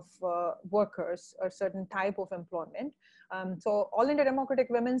kind of workers, or certain type of employment. So All India Democratic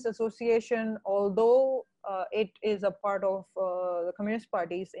Women's Association, although it is a part of the Communist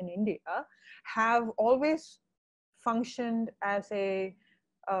parties in India, have always functioned as a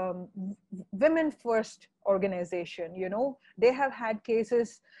women first organization. They have had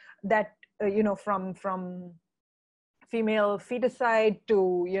cases that from female feticide to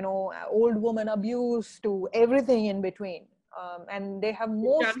old woman abuse to everything in between, and they have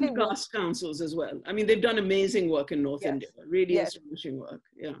mostly cast councils as well. I mean, they've done amazing work in North India, really astonishing work.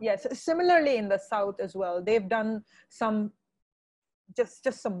 Yes, similarly in the South as well, they've done some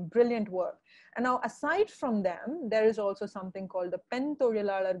just some brilliant work. And now, aside from them, there is also something called the Pen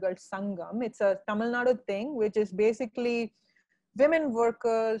Tholilalargal Sangam. It's a Tamil Nadu thing, which is basically women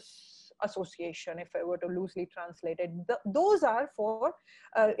workers association, if I were to loosely translate it. Those are for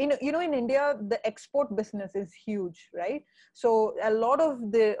in India, the export business is huge, right? So a lot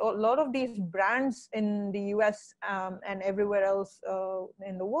of these brands in the US and everywhere else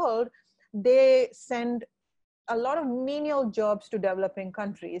in the world, they send a lot of menial jobs to developing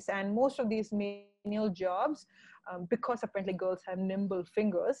countries, and most of these menial jobs, because apparently girls have nimble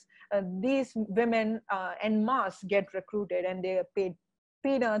fingers, these women en masse get recruited, and they are paid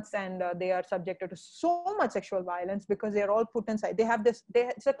peanuts, and they are subjected to so much sexual violence because they are all put inside.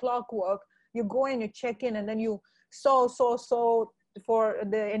 It's a clockwork. You go in, you check in, and then you sew for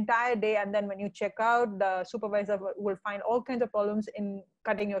the entire day, and then when you check out, the supervisor will find all kinds of problems in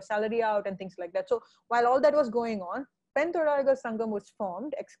cutting your salary out and things like that. So while all that was going on, Pen Tholilalargal Sangam was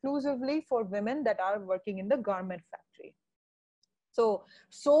formed exclusively for women that are working in the garment factory.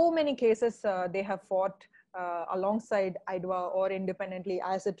 So many cases they have fought alongside IDWA or independently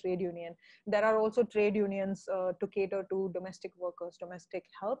as a trade union. There are also trade unions to cater to domestic workers, domestic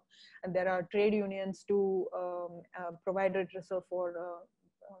help, and there are trade unions to provide redressal for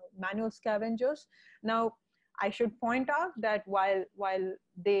manual scavengers. Now, I should point out that while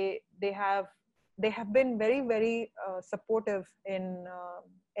they have been very, very supportive in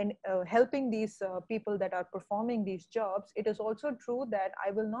helping these people that are performing these jobs, it is also true that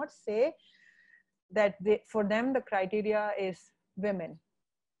I will not say that for them the criteria is women.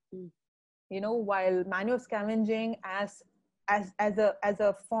 While manual scavenging as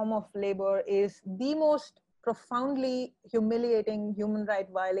a form of labor is the most profoundly humiliating, human right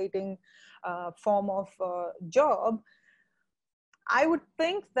violating form of job, I would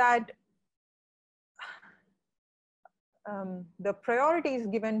think that the priority is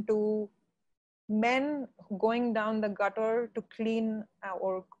given to men going down the gutter to clean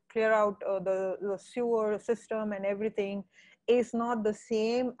or clear out the sewer system and everything is not the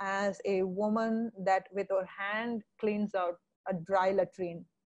same as a woman that with her hand cleans out a dry latrine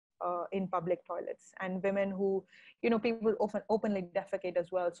in public toilets, and women who, people often openly defecate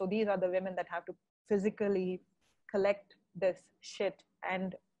as well. So these are the women that have to physically collect this shit,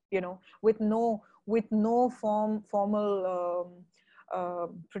 and with no formal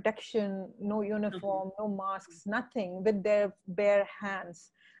protection, no uniform, no masks, nothing, with their bare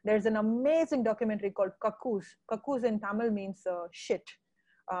hands. There's an amazing documentary called Kakus. Kakus in Tamil means shit.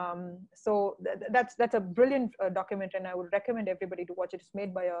 So that's a brilliant documentary, and I would recommend everybody to watch it. It's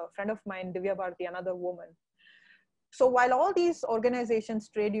made by a friend of mine, Divya Bharati, another woman. So while all these organizations,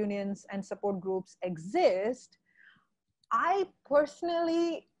 trade unions, and support groups exist, I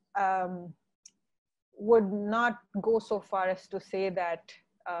personally would not go so far as to say that,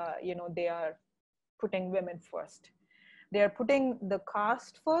 they are putting women first. They are putting the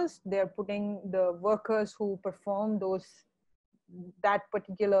caste first. They are putting the workers who perform that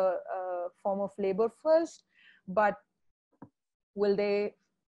particular form of labor first. But will they,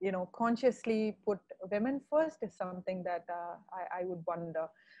 consciously put women first is something that I would wonder.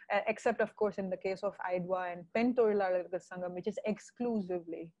 Except, of course, in the case of IDWA and Pentorilaga Sangam, which is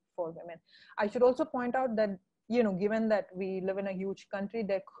exclusively for women. I should also point out that, given that we live in a huge country,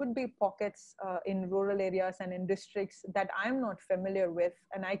 there could be pockets in rural areas and in districts that I'm not familiar with,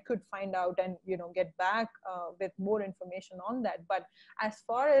 and I could find out and, get back with more information on that. But as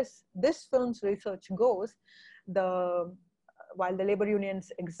far as this film's research goes, while the labor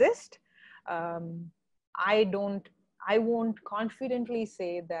unions exist, I won't confidently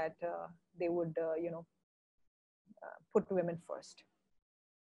say that they would, put women first.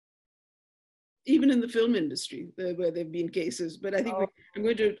 Even in the film industry, where there have been cases. But I think I'm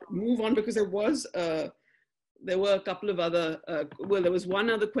going to move on, because there were a couple of other, there was one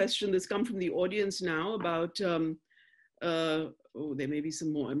other question that's come from the audience now about, there may be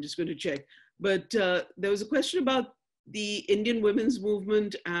some more, I'm just going to check. But there was a question about the Indian women's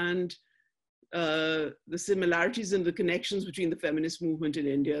movement and the similarities and the connections between the feminist movement in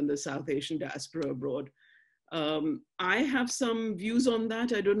India and the South Asian diaspora abroad. I have some views on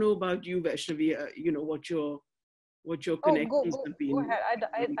that. I don't know about you, Vaishnavi, what your connections have been. Go ahead.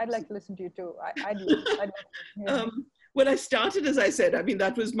 I'd like to listen to you too. I'd yeah. Well, I started, as I said, I mean,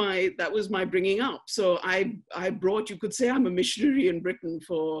 that was my bringing up. So I brought, you could say I'm a missionary in Britain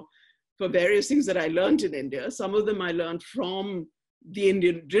for various things that I learned in India. Some of them I learned from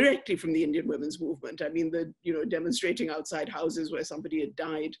directly from the Indian women's movement. I mean, demonstrating outside houses where somebody had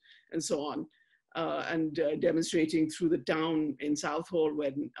died and so on. And demonstrating through the town in Southall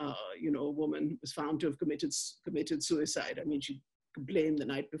when, a woman was found to have committed suicide. I mean, she complained the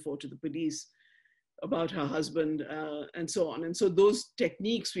night before to the police about her husband and so on. And so those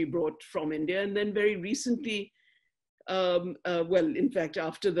techniques we brought from India. And then very recently, in fact,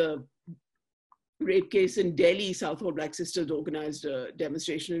 after the rape case in Delhi, Southall Black Sisters organized a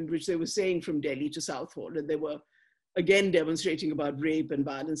demonstration in which they were saying from Delhi to Southall, and they were again demonstrating about rape and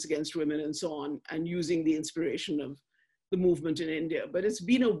violence against women and so on, and using the inspiration of the movement in India. But it's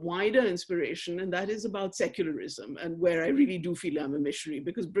been a wider inspiration, and that is about secularism, and where I really do feel I'm a missionary,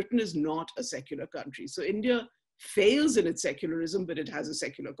 because Britain is not a secular country. So India fails in its secularism, but it has a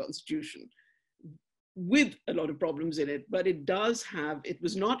secular constitution with a lot of problems in it. But it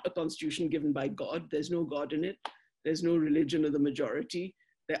was not a constitution given by God. There's no God in it. There's no religion of the majority.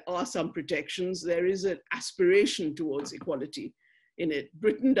 There are some protections. There is an aspiration towards equality in it.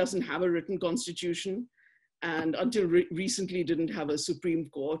 Britain doesn't have a written constitution, and until recently didn't have a Supreme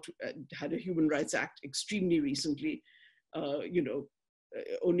Court, had a Human Rights Act extremely recently,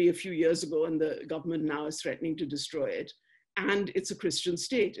 only a few years ago, and the government now is threatening to destroy it. And it's a Christian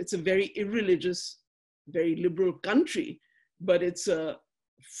state. It's a very irreligious, very liberal country, but it's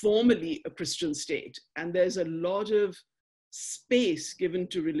formally a Christian state. And there's a lot of space given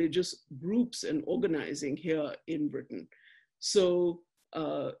to religious groups and organizing here in Britain. So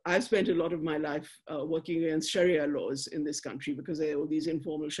I've spent a lot of my life working against Sharia laws in this country, because there are all these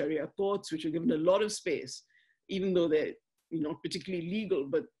informal Sharia courts which are given a lot of space, even though they're not particularly legal,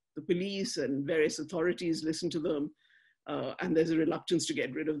 but the police and various authorities listen to them. And there's a reluctance to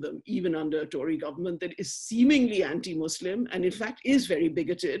get rid of them, even under a Tory government that is seemingly anti-Muslim and in fact is very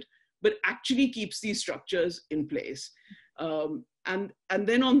bigoted, but actually keeps these structures in place. And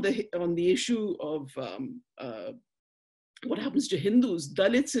then on the issue of what happens to Hindus,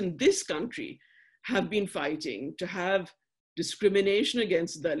 Dalits in this country have been fighting to have discrimination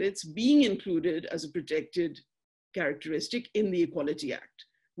against Dalits being included as a protected characteristic in the Equality Act,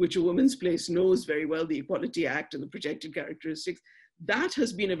 which A Woman's Place knows very well, the Equality Act and the protected characteristics. That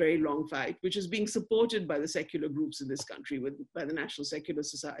has been a very long fight, which is being supported by the secular groups in this country, by the National Secular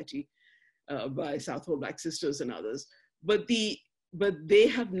Society, by Southall Black Sisters and others. But they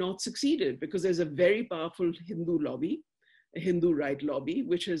have not succeeded, because there's a very powerful Hindu lobby, a Hindu right lobby,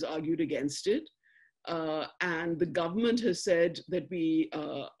 which has argued against it. And the government has said that we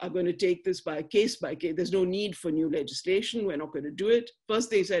are going to take this by case. There's no need for new legislation. We're not going to do it. First,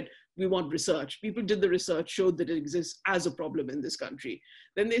 they said, we want research. People did the research, showed that it exists as a problem in this country.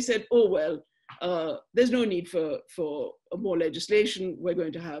 Then they said, oh, well, there's no need for more legislation. We're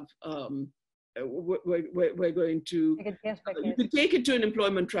going to have, we're going to, you can take it to an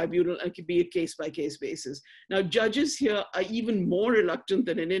employment tribunal and it could be a case-by-case basis. Now, judges here are even more reluctant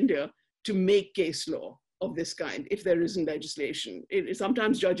than in India to make case law of this kind if there isn't legislation.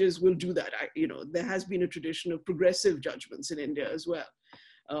 Sometimes judges will do that. There has been a tradition of progressive judgments in India as well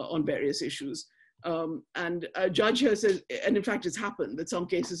on various issues. And a judge here says, and in fact it's happened that some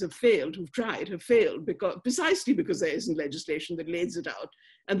cases have failed, have failed precisely because there isn't legislation that lays it out.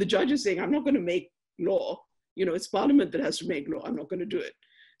 And the judge is saying, I'm not going to make law. It's Parliament that has to make law. I'm not going to do it.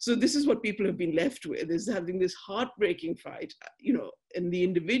 So this is what people have been left with, is having this heartbreaking fight, in the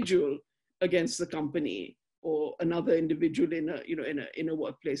individual against the company or another individual in a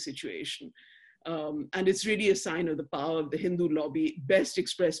workplace situation. And it's really a sign of the power of the Hindu lobby, best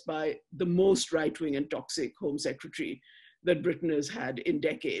expressed by the most right-wing and toxic Home Secretary that Britain has had in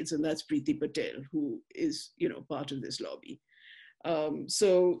decades, and that's Priti Patel, who is, part of this lobby.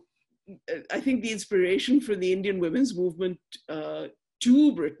 So I think the inspiration for the Indian women's movement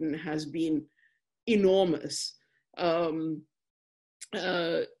to Britain has been enormous. I'm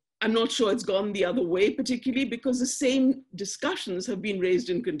not sure it's gone the other way, particularly because the same discussions have been raised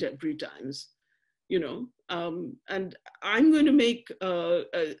in contemporary times. And I'm going to make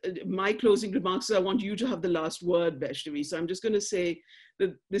my closing remarks. I want you to have the last word, Vaishnavi. So I'm just going to say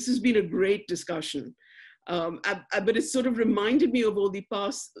that this has been a great discussion. But it's sort of reminded me of all the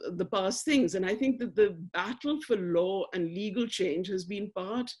past things. And I think that the battle for law and legal change has been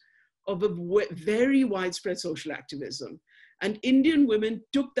part of a very widespread social activism. And Indian women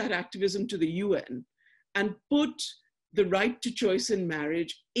took that activism to the UN and put the right to choice in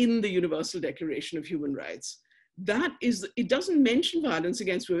marriage in the Universal Declaration of Human Rights. It doesn't mention violence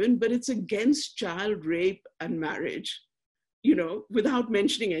against women, but it's against child rape and marriage, without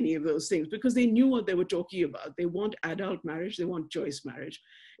mentioning any of those things, because they knew what they were talking about. They want adult marriage, they want choice marriage.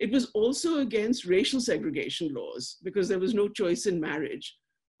 It was also against racial segregation laws, because there was no choice in marriage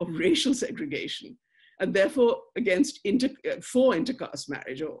of racial segregation, and therefore for intercaste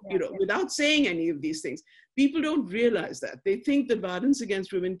marriage, or, without saying any of these things. People don't realize that. They think that violence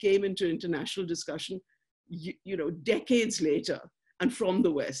against women came into international discussion, decades later and from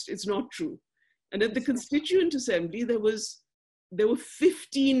the West. It's not true. And at the Constituent Assembly, there were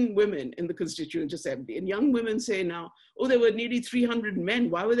 15 women in the Constituent Assembly. And young women say now, oh, there were nearly 300 men.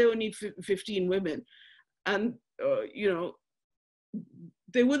 Why were there only 15 women? And,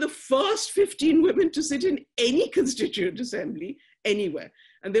 they were the first 15 women to sit in any Constituent Assembly anywhere.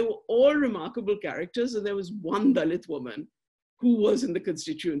 And they were all remarkable characters. And there was one Dalit woman who was in the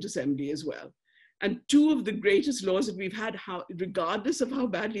Constituent Assembly as well. And two of the greatest laws that we've had, regardless of how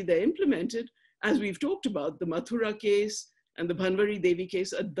badly they're implemented, as we've talked about, the Mathura case and the Bhanwari Devi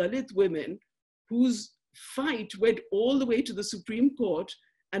case, are Dalit women whose fight went all the way to the Supreme Court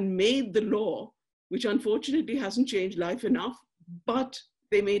and made the law, which unfortunately hasn't changed life enough, but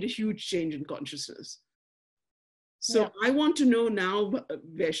they made a huge change in consciousness. So I want to know now,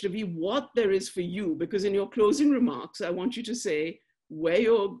 Vaishnavi, what there is for you, because in your closing remarks, I want you to say what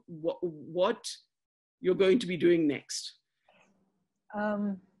you're going to be doing next.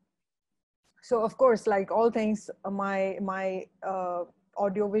 So of course, like all things, my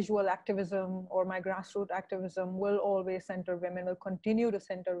audiovisual activism or my grassroots activism will always center women, will continue to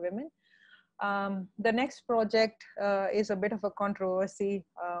center women. The next project is a bit of a controversy,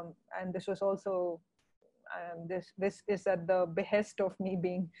 and this was also, this is at the behest of me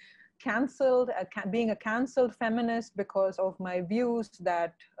being cancelled, being a cancelled feminist because of my views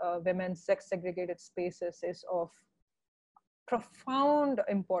that women's sex segregated spaces is of profound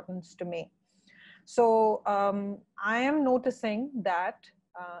importance to me. So I am noticing that,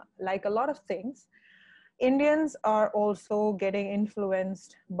 like a lot of things, Indians are also getting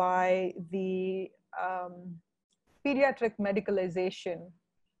influenced by the pediatric medicalization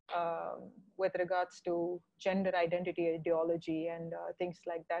with regards to gender identity ideology and things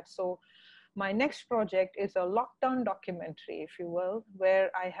like that. So my next project is a lockdown documentary, if you will, where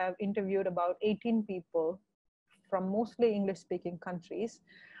I have interviewed about 18 people from mostly English-speaking countries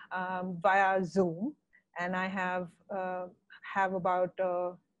via Zoom, and I have about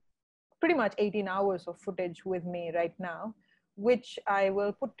pretty much 18 hours of footage with me right now, which I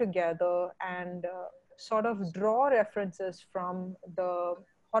will put together and sort of draw references from the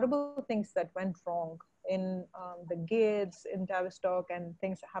horrible things that went wrong in the GIDS, in Tavistock, and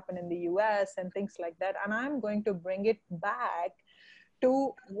things that happen in the US and things like that. And I'm going to bring it back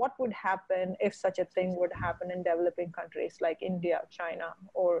to what would happen if such a thing would happen in developing countries like India, China,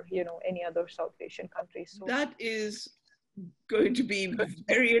 or any other South Asian countries. So that is going to be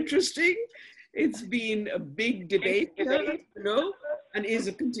very interesting. It's been a big debate, and is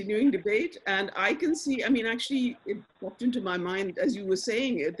a continuing debate. And I can see, actually, it popped into my mind as you were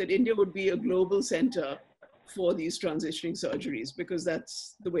saying it, that India would be a global center for these transitioning surgeries, because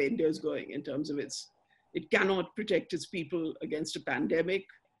that's the way India is going in terms of its It cannot protect its people against a pandemic,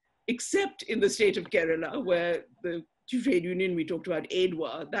 except in the state of Kerala, where the trade union we talked about,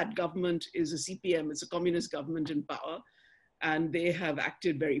 AIDWA, that government is a CPM, it's a communist government in power, and they have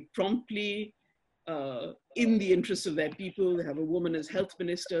acted very promptly in the interests of their people. They have a woman as health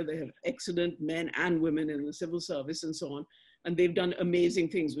minister, they have excellent men and women in the civil service and so on. And they've done amazing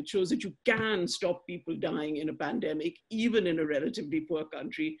things, which shows that you can stop people dying in a pandemic, even in a relatively poor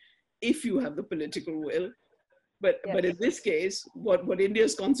country, if you have the political will. But in this case, what India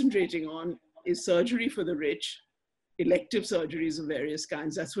is concentrating on is surgery for the rich, elective surgeries of various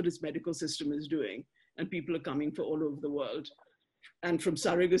kinds. That's what its medical system is doing. And people are coming from all over the world. And from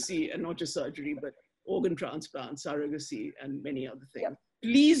surrogacy, and not just surgery, but organ transplant, surrogacy, and many other things. Yep.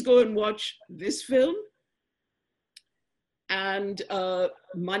 Please go and watch this film. And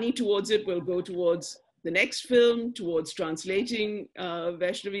money towards it will go towards the next film, towards translating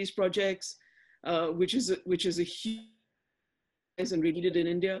Vaishnavi's projects, which is a huge and really needed in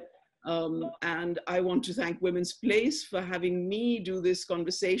India. And I want to thank Women's Place for having me do this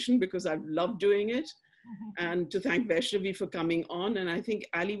conversation, because I've loved doing it. And to thank Vaishnavi for coming on. And I think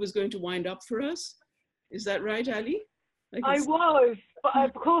Ali was going to wind up for us. Is that right, Ali? I was, but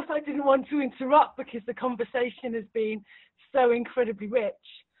of course I didn't want to interrupt, because the conversation has been so incredibly rich.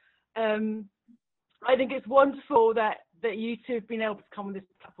 I think it's wonderful that you two have been able to come on this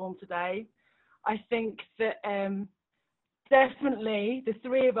platform today. I think that definitely the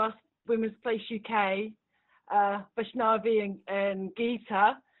three of us, Women's Place UK, Vaishnavi and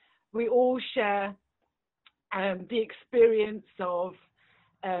Gita, we all share the experience of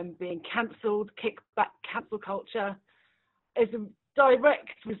being cancelled, kickback, cancel culture as a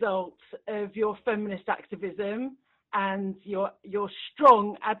direct result of your feminist activism and your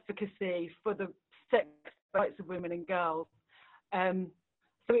strong advocacy for the sex rights of women and girls.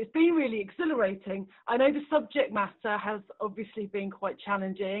 So it's been really exhilarating. I know the subject matter has obviously been quite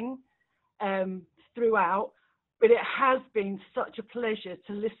challenging throughout, but it has been such a pleasure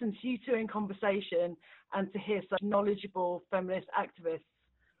to listen to you two in conversation and to hear such knowledgeable feminist activists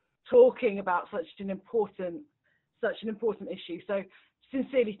talking about such an important issue. So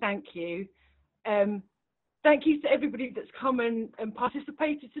sincerely, thank you. Thank you to everybody that's come and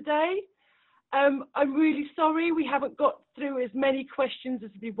participated today. I'm really sorry we haven't got through as many questions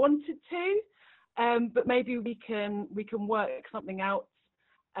as we wanted to, but maybe we can work something out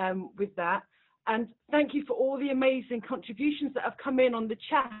with that. And thank you for all the amazing contributions that have come in on the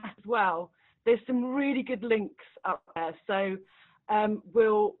chat as well. There's some really good links up there. So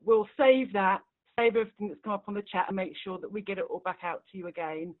we'll save that, save everything that's come up on the chat, and make sure that we get it all back out to you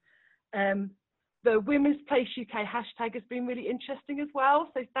again. The Women's Place UK hashtag has been really interesting as well.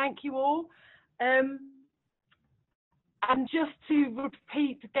 So thank you all. And just to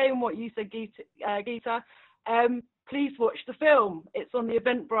repeat again what you said, Gita, please watch the film. It's on the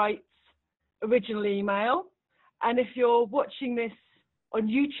Eventbrite's original email. And if you're watching this on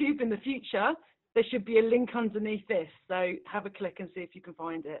YouTube in the future, there should be a link underneath this. So have a click and see if you can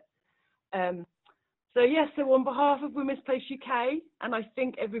find it. So on behalf of Women's Place UK, and I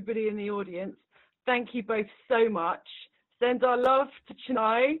think everybody in the audience, thank you both so much. Send our love to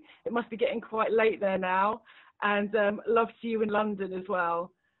Chennai. It must be getting quite late there now. And love to you in London as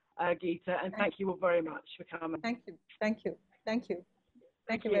well, Gita. And thank you all very much for coming. Thank you. Thank you. Thank you.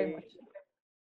 Thank you very much.